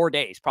 4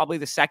 days, probably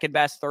the second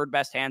best, third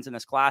best hands in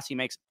this class. He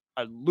makes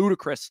a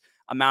ludicrous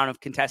amount of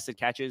contested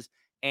catches.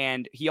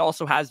 And he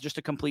also has just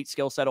a complete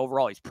skill set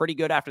overall. He's pretty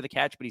good after the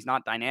catch, but he's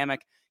not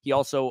dynamic. He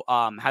also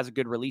has a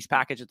good release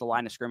package at the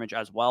line of scrimmage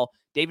as well.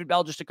 David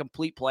Bell, just a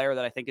complete player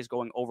that I think is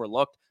going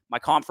overlooked. My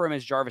comp for him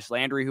is Jarvis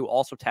Landry, who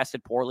also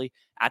tested poorly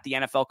at the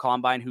NFL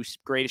Combine, whose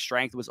greatest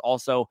strength was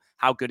also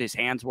how good his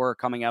hands were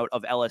coming out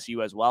of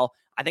LSU as well.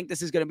 I think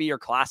this is going to be your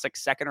classic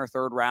 2nd or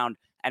 3rd round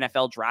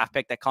NFL draft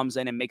pick that comes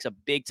in and makes a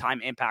big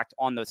time impact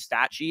on the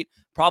stat sheet.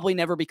 Probably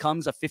never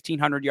becomes a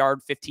 1,500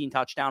 yard, 15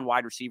 touchdown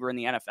wide receiver in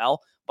the NFL,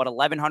 but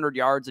 1,100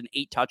 yards and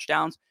 8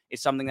 touchdowns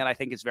is something that I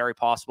think is very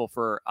possible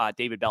for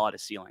David Bell at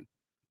his ceiling.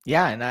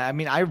 Yeah, and I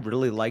mean, I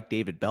really like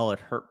David Bell. It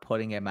hurt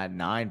putting him at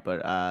 9,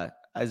 but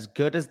as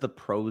good as the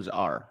pros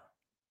are,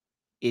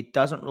 it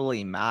doesn't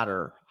really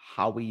matter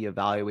how we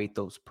evaluate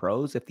those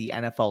pros if the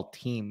NFL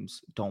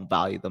teams don't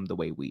value them the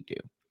way we do.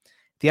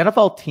 The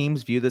NFL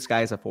teams view this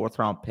guy as a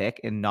 4th-round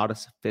pick and not a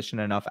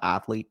sufficient enough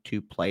athlete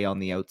to play on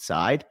the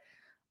outside.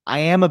 I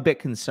am a bit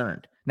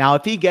concerned. Now,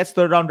 if he gets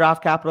 3rd-round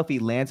draft capital, if he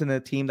lands in a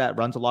team that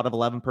runs a lot of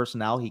 11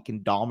 personnel, he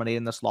can dominate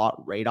in the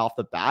slot right off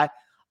the bat.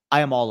 I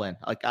am all in.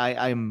 Like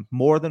I'm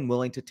more than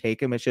willing to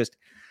take him. It's just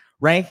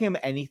ranking him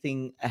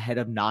anything ahead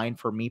of 9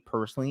 for me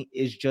personally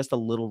is just a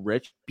little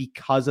rich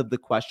because of the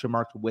question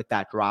marks with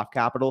that draft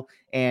capital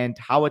and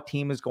how a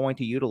team is going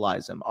to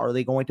utilize him. Are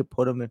they going to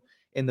put him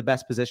in the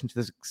best position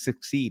to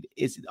succeed?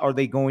 Are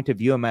they going to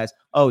view him as,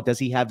 oh, does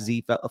he have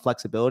Z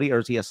flexibility, or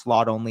is he a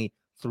slot only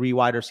 3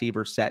 wide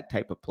receiver set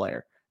type of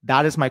player?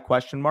 That is my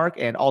question mark.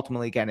 And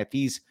ultimately, again, if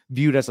he's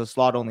viewed as a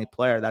slot only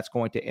player, that's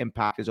going to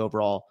impact his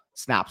overall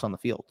snaps on the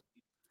field.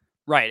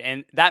 Right.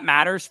 And that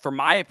matters from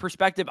my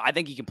perspective. I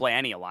think he can play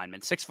any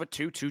alignment. 6'2",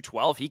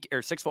 212.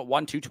 Or 6'1",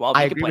 212.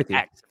 He can play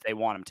X if they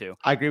want him to.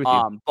 I agree with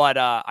you. But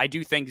I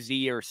do think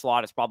Z or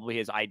slot is probably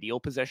his ideal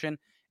position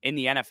in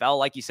the NFL.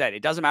 Like you said,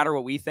 it doesn't matter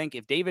what we think.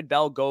 If David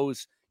Bell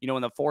goes, in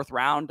the 4th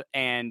round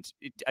and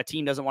a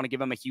team doesn't want to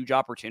give him a huge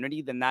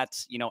opportunity, then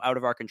that's, out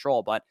of our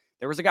control. But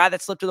there was a guy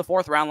that slipped to the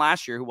 4th round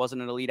last year who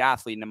wasn't an elite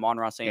athlete in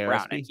Amon-Ra St.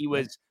 Brown. And he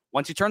was,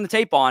 once you turn the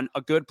tape on,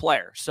 a good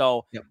player.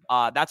 So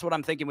that's what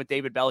I'm thinking with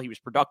David Bell. He was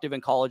productive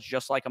in college,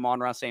 just like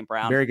Amon-Ra St.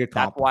 Brown. Very good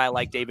comp. That's why I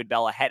like David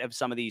Bell ahead of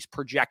some of these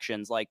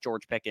projections like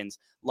George Pickens,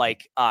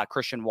 like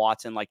Christian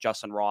Watson, like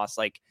Justin Ross,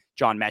 like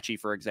John Mechie,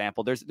 for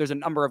example. There's a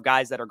number of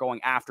guys that are going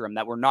after him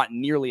that were not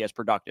nearly as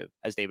productive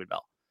as David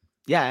Bell.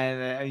 Yeah,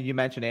 and you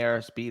mentioned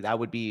ARSB. That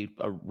would be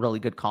a really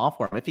good comp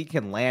for him. If he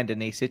can land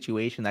in a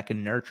situation that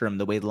can nurture him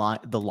the way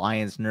the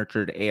Lions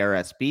nurtured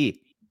ARSB,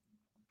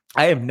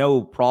 I have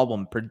no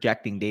problem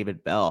projecting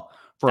David Bell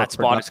for that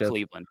spot is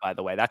Cleveland, by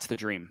the way. That's the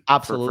dream.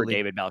 Absolutely. For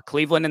David Bell.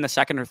 Cleveland in the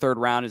 2nd or 3rd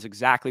round is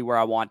exactly where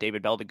I want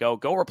David Bell to go.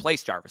 Go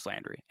replace Jarvis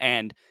Landry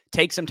and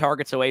take some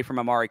targets away from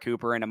Amari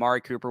Cooper, and Amari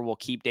Cooper will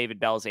keep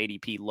David Bell's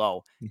ADP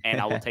low, and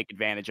I will take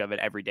advantage of it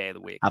every day of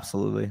the week.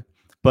 Absolutely.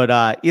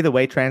 But either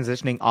way,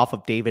 transitioning off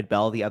of David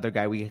Bell, the other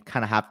guy we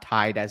kind of have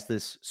tied as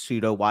this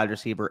pseudo wide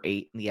receiver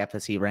 8 in the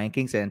FSC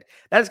rankings, and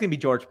that is going to be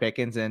George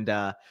Pickens. And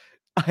a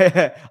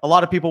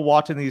lot of people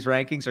watching these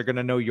rankings are going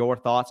to know your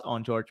thoughts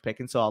on George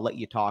Pickens, so I'll let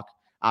you talk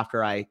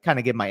after I kind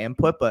of give my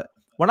input. But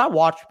when I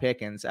watched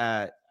Pickens,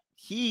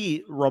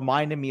 he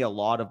reminded me a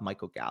lot of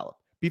Michael Gallup.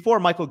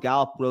 Before Michael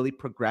Gallup really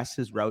progressed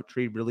his route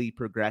tree, really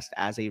progressed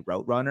as a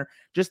route runner,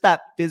 just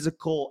that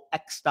physical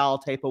X-style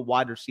type of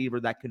wide receiver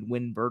that can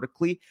win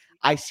vertically,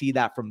 I see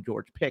that from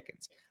George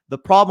Pickens. The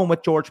problem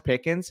with George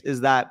Pickens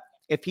is that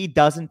if he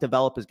doesn't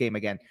develop his game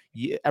again,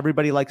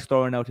 everybody likes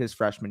throwing out his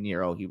freshman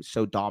year. Oh, he was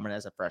so dominant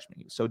as a freshman.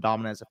 He was so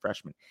dominant as a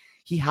freshman.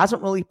 He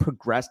hasn't really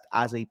progressed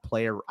as a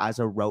player, as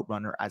a route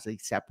runner, as a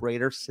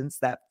separator since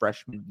that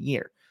freshman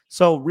year.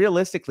 So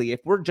realistically,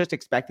 if we're just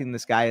expecting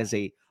this guy as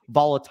a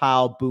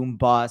volatile, boom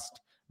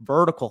bust,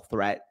 vertical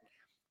threat,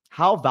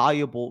 how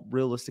valuable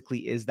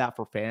realistically is that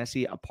for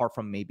fantasy apart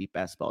from maybe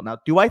best ball? Now,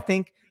 do I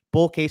think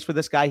bull case for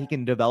this guy, he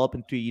can develop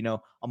into,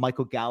 a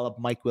Michael Gallup,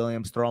 Mike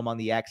Williams, throw him on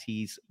the X.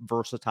 He's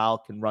versatile,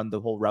 can run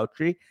the whole route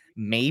tree.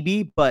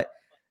 Maybe, but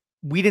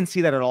we didn't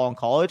see that at all in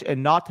college.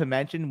 And not to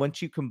mention,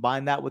 once you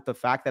combine that with the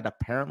fact that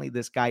apparently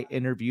this guy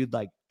interviewed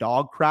like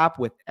dog crap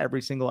with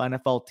every single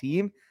NFL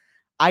team,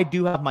 I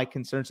do have my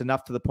concerns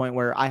enough to the point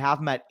where I have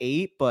him at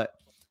 8, but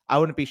I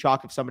wouldn't be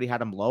shocked if somebody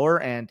had him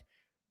lower. And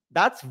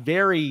that's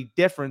very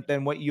different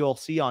than what you'll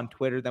see on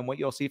Twitter, than what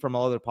you'll see from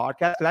other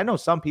podcasts. And I know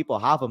some people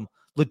have him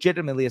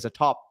legitimately as a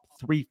top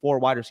 3-4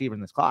 wide receiver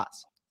in this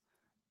class.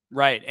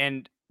 Right.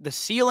 And the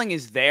ceiling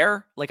is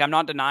there. Like, I'm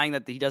not denying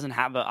that he doesn't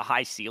have a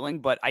high ceiling,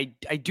 but I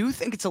do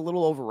think it's a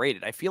little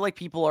overrated. I feel like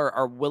people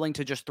are willing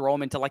to just throw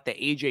him into like the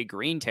AJ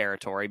Green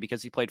territory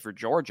because he played for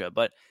Georgia,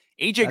 but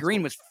AJ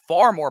Green was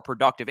far more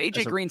productive.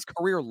 AJ Green's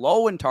career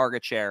low in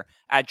target share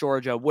at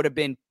Georgia would have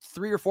been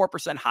 3 or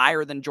 4%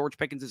 higher than George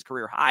Pickens'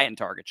 career high in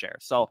target share.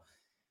 So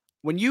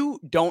when you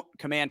don't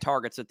command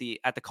targets at the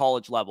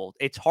college level,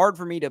 it's hard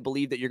for me to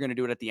believe that you're going to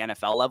do it at the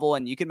NFL level.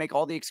 And you can make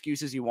all the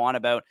excuses you want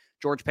about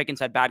George Pickens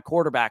had bad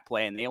quarterback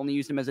play and they only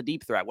used him as a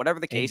deep threat. Whatever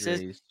the case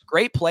is,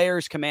 great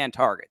players command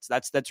targets.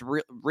 That's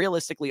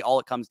realistically all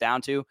it comes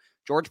down to.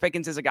 George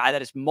Pickens is a guy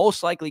that is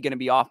most likely going to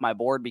be off my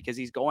board because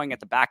he's going at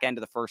the back end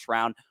of the first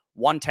round,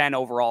 110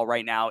 overall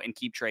right now in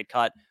keep trade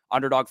cut,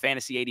 underdog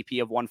fantasy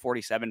ADP of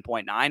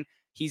 147.9.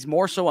 he's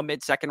more so a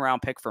mid-second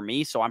round pick for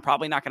me. So I'm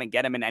probably not going to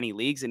get him in any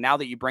leagues. And now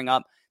that you bring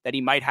up that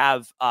he might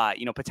have,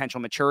 potential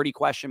maturity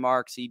question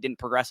marks, he didn't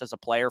progress as a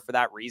player for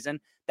that reason,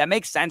 that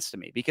makes sense to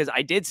me because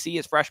I did see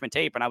his freshman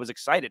tape and I was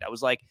excited. I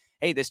was like,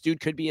 hey, this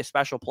dude could be a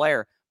special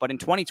player. But in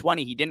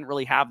 2020, he didn't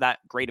really have that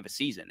great of a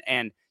season.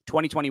 And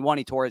 2021,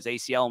 he tore his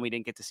ACL and we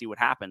didn't get to see what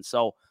happened.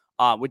 So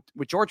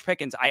with George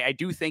Pickens, I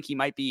do think he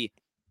might be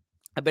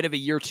a bit of a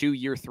year 2,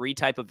 year 3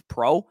 type of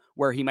pro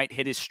where he might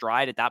hit his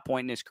stride at that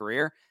point in his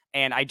career.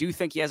 And I do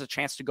think he has a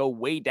chance to go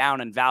way down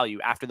in value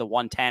after the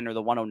 110 or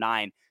the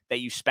 109 that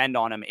you spend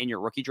on him in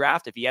your rookie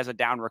draft. If he has a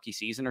down rookie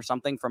season or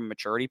something from a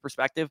maturity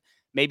perspective,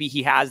 maybe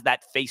he has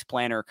that face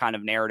planner kind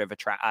of narrative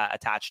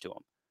attached to him.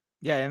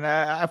 Yeah, and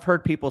I've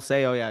heard people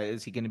say, oh, yeah,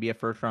 is he going to be a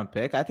first-round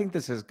pick? I think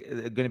this is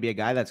going to be a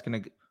guy that's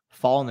going to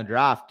fall in the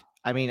draft.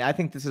 I mean, I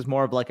think this is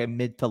more of like a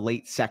mid to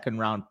late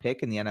second-round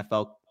pick in the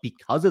NFL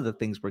because of the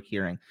things we're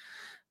hearing.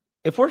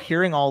 If we're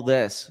hearing all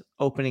this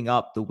opening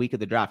up the week of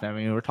the draft, I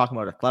mean, we're talking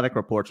about athletic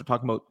reports, we're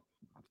talking about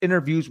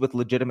interviews with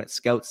legitimate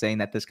scouts saying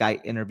that this guy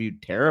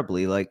interviewed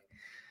terribly. Like,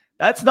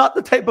 that's not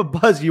the type of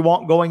buzz you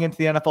want going into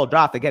the NFL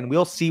draft. Again,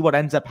 we'll see what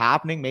ends up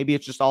happening. Maybe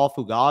it's just all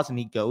fugaz and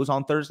he goes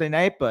on Thursday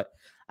night. But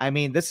I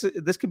mean, this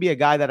could be a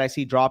guy that I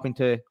see dropping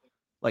to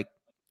like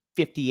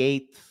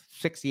 58th,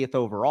 60th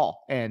overall.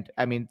 And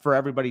I mean, for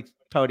everybody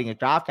touting a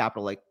draft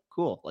capital, like,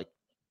 cool, like,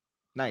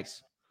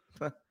 nice.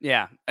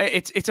 Yeah,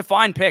 it's a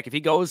fine pick. If he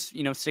goes,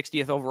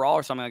 60th overall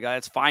or something like that,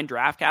 it's fine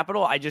draft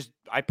capital.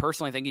 I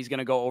personally think he's going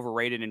to go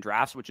overrated in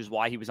drafts, which is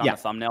why he was on the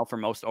thumbnail for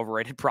most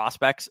overrated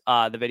prospects,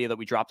 the video that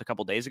we dropped a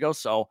couple days ago.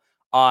 So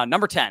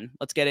number 10,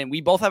 let's get in.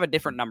 We both have a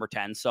different number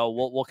 10. So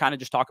we'll kind of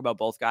just talk about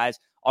both guys.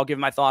 I'll give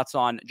my thoughts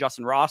on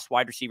Justin Ross,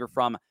 wide receiver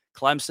from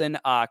Clemson.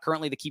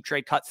 Currently the keep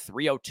trade cut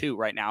 302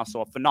 right now.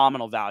 So a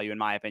phenomenal value in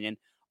my opinion.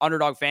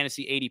 Underdog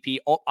fantasy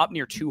ADP up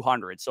near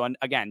 200. So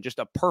again, just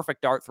a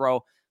perfect dart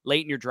throw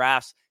late in your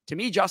drafts. To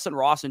me, Justin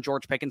Ross and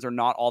George Pickens are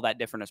not all that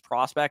different as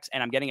prospects,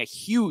 and I'm getting a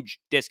huge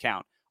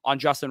discount on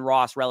Justin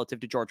Ross relative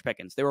to George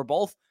Pickens. They were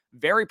both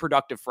very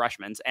productive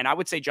freshmen, and I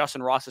would say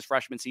Justin Ross's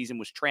freshman season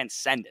was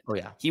transcendent. Oh,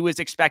 yeah. He was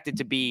expected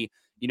to be,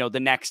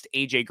 the next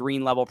AJ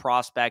Green level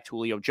prospect,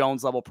 Julio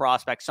Jones level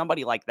prospect,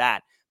 somebody like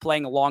that,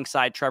 playing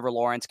alongside Trevor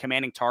Lawrence,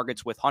 commanding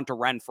targets with Hunter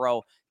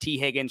Renfrow, T.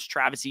 Higgins,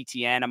 Travis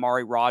Etienne,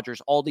 Amari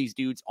Rodgers, all these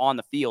dudes on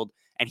the field,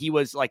 and he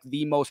was like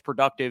the most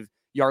productive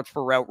yards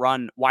per route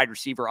run wide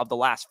receiver of the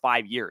last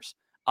 5 years,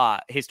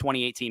 his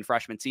 2018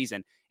 freshman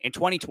season. In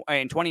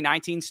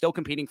 2019, still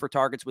competing for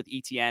targets with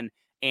Etienne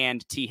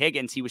and T.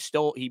 Higgins.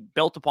 He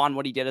built upon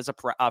what he did as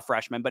a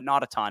freshman, but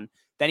not a ton.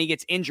 Then he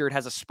gets injured,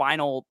 has a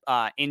spinal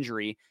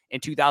injury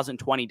in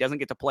 2020, doesn't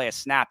get to play a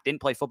snap,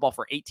 didn't play football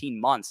for 18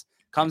 months,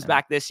 comes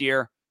back this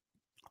year.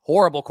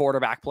 Horrible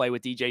quarterback play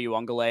with DJ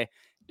Uiagalelei.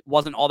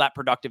 Wasn't all that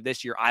productive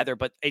this year either,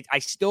 but I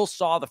still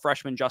saw the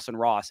freshman Justin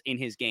Ross in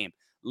his game,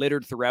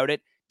 littered throughout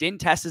it.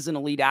 Didn't test as an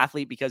elite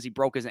athlete because he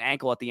broke his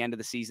ankle at the end of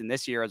the season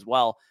this year as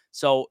well.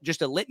 So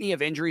just a litany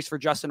of injuries for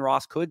Justin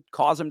Ross could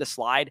cause him to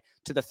slide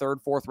to the 3rd,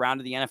 4th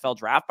round of the NFL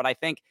draft. But I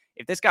think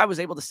if this guy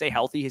was able to stay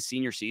healthy his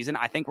senior season,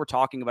 I think we're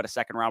talking about a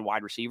 2nd-round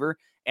wide receiver.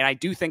 And I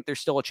do think there's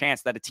still a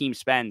chance that a team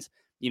spends,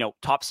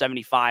 top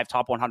 75,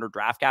 top 100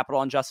 draft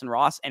capital on Justin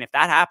Ross. And if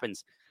that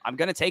happens, I'm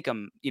going to take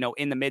him,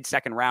 in the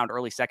mid-second round,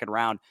 early 2nd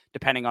round,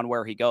 depending on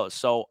where he goes.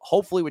 So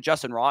hopefully with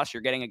Justin Ross, you're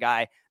getting a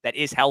guy that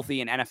is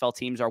healthy and NFL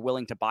teams are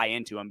willing to buy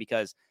into him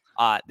because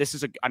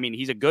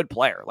he's a good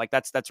player. Like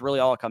that's really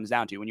all it comes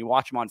down to. When you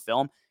watch him on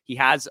film, he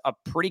has a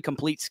pretty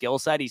complete skill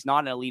set. He's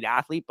not an elite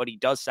athlete, but he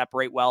does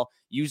separate well,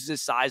 uses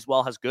his size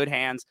well, has good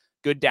hands,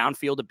 good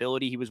downfield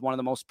ability. He was one of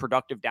the most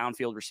productive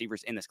downfield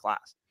receivers in this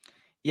class.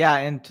 Yeah,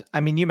 and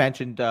I mean, you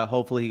mentioned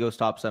hopefully he goes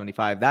top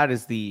 75. That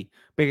is the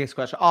biggest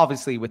question,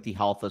 obviously with the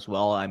health as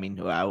well. I mean,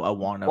 I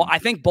want to. Well, I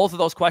think both of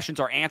those questions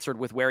are answered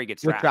with where he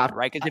gets drafted,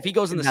 right? Because if he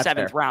goes in the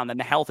 7th round, then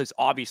the health is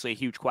obviously a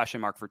huge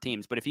question mark for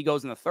teams. But if he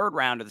goes in the 3rd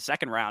round or the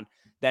 2nd round,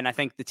 then I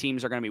think the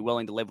teams are going to be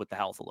willing to live with the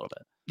health a little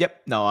bit.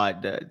 Yep. No,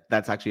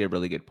 that's actually a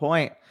really good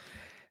point.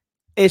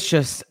 It's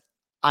just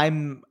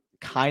I'm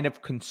kind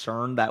of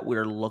concerned that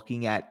we're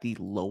looking at the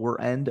lower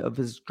end of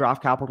his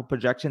draft capital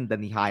projection than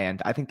the high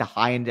end. I think the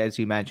high end, as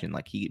you mentioned,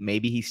 like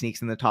maybe he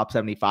sneaks in the top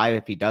 75.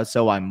 If he does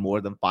so, I'm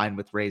more than fine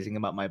with raising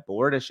him up my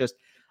board. It's just,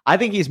 I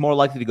think he's more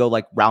likely to go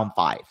like round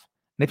 5. And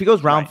if he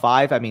goes round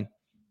 5, I mean,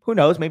 who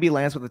knows? Maybe he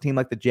lands with a team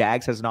like the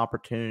Jags, has an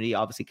opportunity,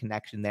 obviously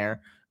connection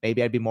there.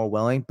 Maybe I'd be more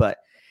willing, but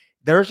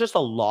there's just a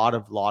lot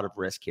of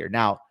risk here.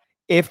 Now,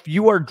 if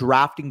you are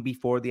drafting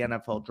before the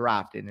NFL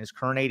draft and his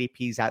current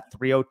ADP is at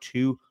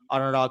 302,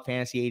 Underdog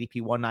Fantasy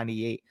ADP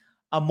 198,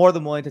 I'm more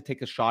than willing to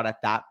take a shot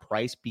at that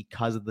price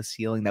because of the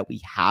ceiling that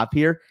we have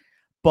here.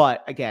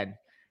 But again,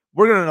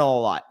 we're going to know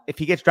a lot. If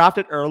he gets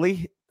drafted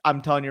early, I'm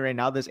telling you right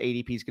now, this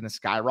ADP is going to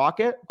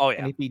skyrocket. Oh, yeah.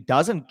 And if he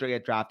doesn't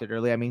get drafted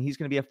early, I mean, he's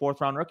going to be a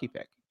 4th-round rookie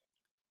pick.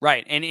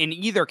 Right. And in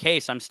either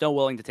case, I'm still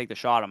willing to take the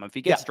shot on him. If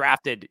he gets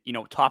drafted,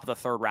 top of the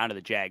 3rd round of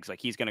the Jags,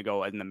 like he's going to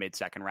go in the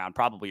mid-2nd round,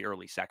 probably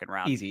early 2nd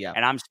round. Easy, yeah.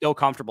 And I'm still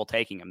comfortable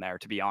taking him there,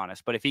 to be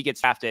honest. But if he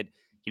gets drafted,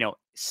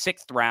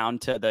 sixth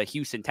round to the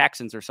Houston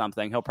Texans or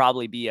something, he'll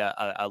probably be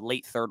a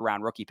late third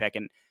round rookie pick.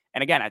 And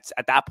again,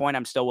 at that point,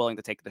 I'm still willing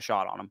to take the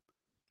shot on him.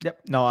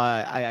 Yep. No,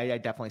 I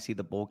definitely see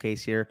the bull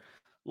case here.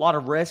 A lot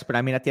of risk, but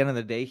I mean, at the end of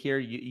the day here,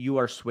 you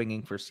are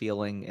swinging for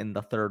ceiling in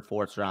the third,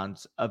 fourth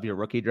rounds of your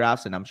rookie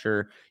drafts. And I'm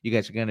sure you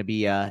guys are going to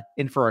be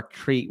in for a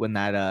treat when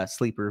that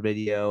sleeper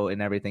video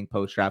and everything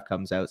post-draft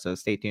comes out. So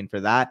stay tuned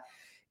for that.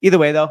 Either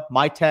way, though,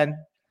 my 10, a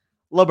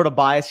little bit of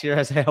bias here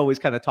as I always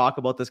kind of talk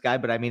about this guy,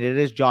 but I mean, it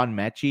is John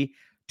Mechie,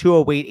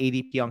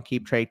 208 ADP on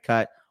Keep Trade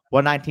Cut,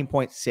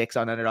 119.6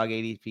 on Underdog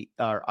ADP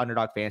or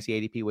Underdog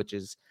Fantasy ADP, which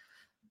is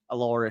a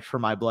little rich for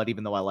my blood,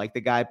 even though I like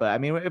the guy. But I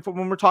mean,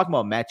 when we're talking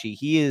about Mechie,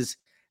 he is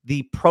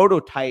the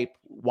prototype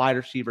wide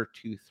receiver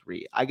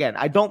 2-3. Again,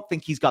 I don't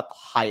think he's got the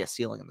highest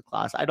ceiling in the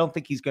class. I don't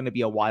think he's going to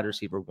be a wide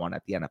receiver 1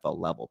 at the NFL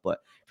level. But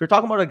if you're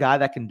talking about a guy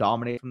that can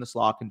dominate from the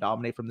slot, can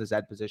dominate from the Z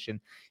position,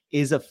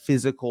 is a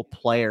physical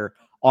player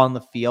on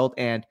the field,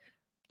 and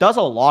does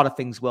a lot of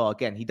things well.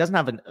 Again, he doesn't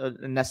have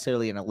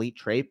necessarily an elite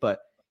trait, but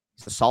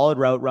he's a solid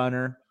route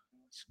runner.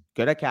 He's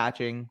good at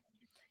catching.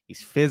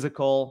 He's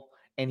physical,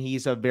 and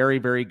he's a very,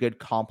 very good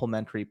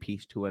complementary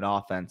piece to an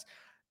offense.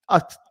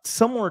 A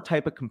similar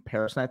type of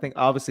comparison, I think,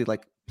 obviously,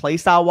 like play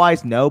style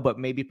wise, no, but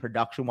maybe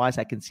production wise,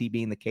 I can see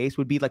being the case,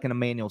 would be like an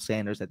Emmanuel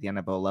Sanders at the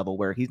NFL level,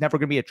 where he's never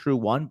going to be a true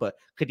one, but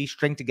could he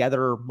string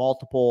together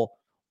multiple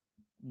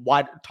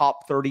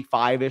top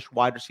 35-ish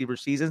wide receiver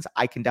seasons?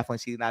 I can definitely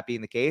see that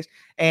being the case.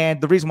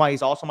 And the reason why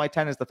he's also my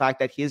 10 is the fact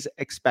that his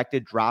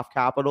expected draft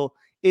capital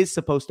is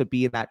supposed to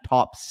be in that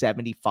top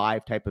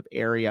 75 type of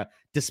area,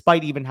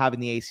 despite even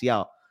having the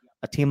ACL.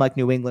 A team like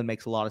New England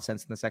makes a lot of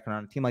sense in the second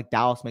round. A team like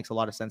Dallas makes a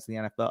lot of sense in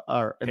the NFL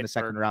or in the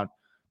second round.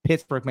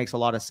 Pittsburgh makes a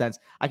lot of sense.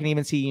 I can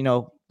even see,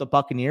 the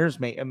Buccaneers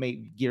may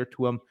gear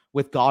to him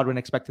with Godwin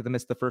expected to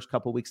miss the first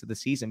couple of weeks of the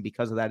season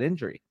because of that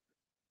injury.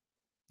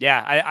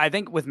 Yeah, I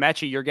think with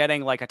Mechie, you're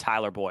getting like a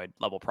Tyler Boyd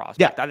level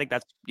prospect. Yeah. I think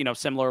that's,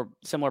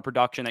 similar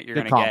production that you're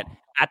going to get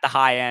at the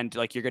high end.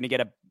 Like you're going to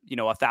get a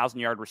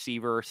 1,000-yard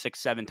receiver,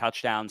 6-7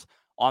 touchdowns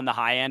on the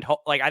high end.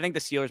 Like I think the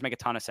Steelers make a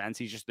ton of sense.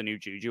 He's just the new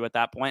Juju at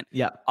that point.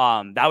 Yeah.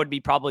 That would be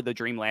probably the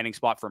dream landing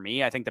spot for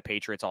me. I think the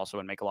Patriots also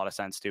would make a lot of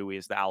sense too. He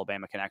is the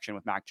Alabama connection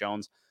with Mac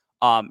Jones.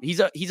 He's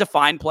a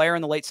fine player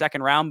in the late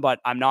second round, but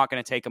I'm not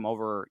going to take him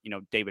over,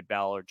 David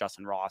Bell or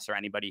Justin Ross or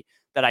anybody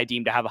that I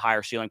deem to have a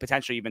higher ceiling,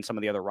 potentially even some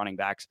of the other running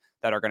backs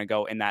that are going to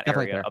go in that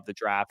area of the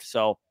draft.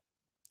 So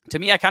to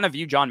me, I kind of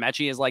view John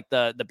Mechie as like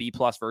the B+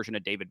 version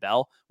of David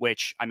Bell,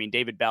 which, I mean,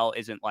 David Bell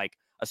isn't like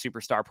a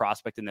superstar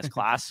prospect in this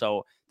class.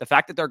 So the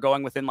fact that they're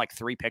going within like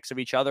 3 picks of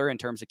each other in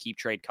terms of keep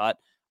trade cut,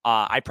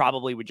 I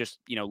probably would just,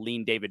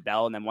 lean David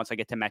Bell. And then once I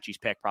get to Mechie's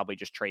pick, probably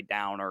just trade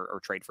down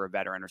or trade for a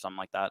veteran or something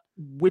like that.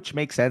 Which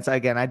makes sense.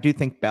 Again, I do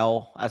think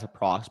Bell as a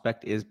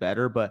prospect is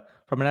better, but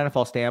from an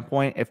NFL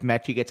standpoint, if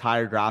Mechie gets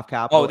higher draft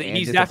capital,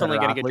 he's definitely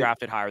going to get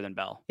drafted higher than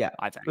Bell. Yeah,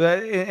 I think.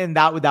 And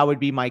that would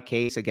be my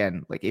case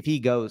again. Like if he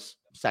goes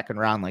second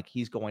round, like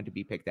he's going to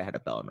be picked ahead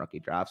of Bell in rookie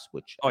drafts,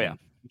 which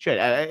should.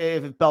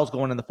 If Bell's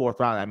going in the 4th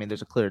round, I mean,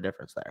 there's a clear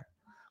difference there.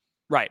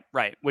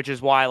 Right. Which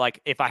is why, like,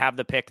 if I have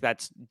the pick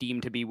that's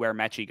deemed to be where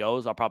Mechie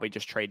goes, I'll probably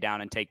just trade down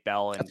and take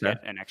Bell and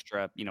get an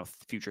extra,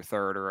 future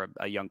third or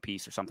a young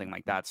piece or something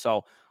like that.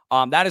 So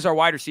that is our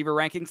wide receiver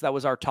rankings. That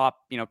was our top,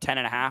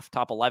 10.5,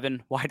 top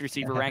 11 wide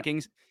receiver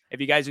rankings. If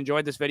you guys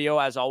enjoyed this video,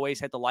 as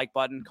always, hit the like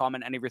button,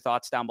 comment any of your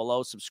thoughts down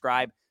below,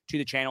 subscribe to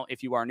the channel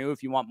if you are new.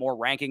 If you want more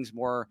rankings,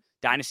 more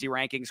dynasty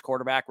rankings,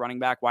 quarterback, running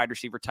back, wide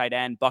receiver, tight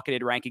end,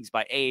 bucketed rankings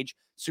by age,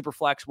 super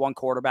flex, one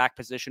quarterback,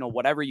 positional,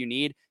 whatever you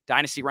need.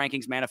 Dynasty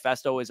Rankings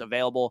Manifesto is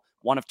available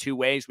one of 2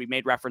 ways. We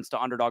made reference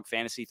to Underdog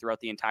Fantasy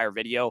throughout the entire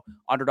video.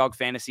 Underdog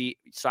Fantasy,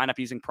 sign up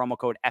using promo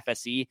code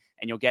FSE,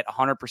 and you'll get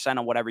 100%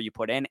 on whatever you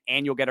put in,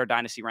 and you'll get our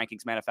Dynasty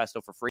Rankings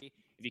Manifesto for free.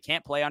 If you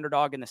can't play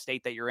Underdog in the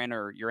state that you're in,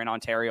 or you're in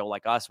Ontario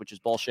like us, which is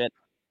bullshit,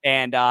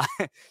 and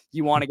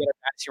you want to get our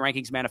Dynasty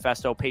Rankings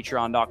Manifesto,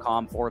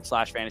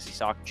 patreon.com/fantasy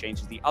soccer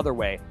changes the other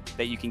way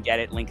that you can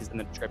get it. Link is in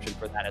the description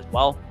for that as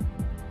well.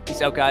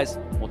 Peace out, guys.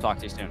 We'll talk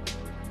to you soon.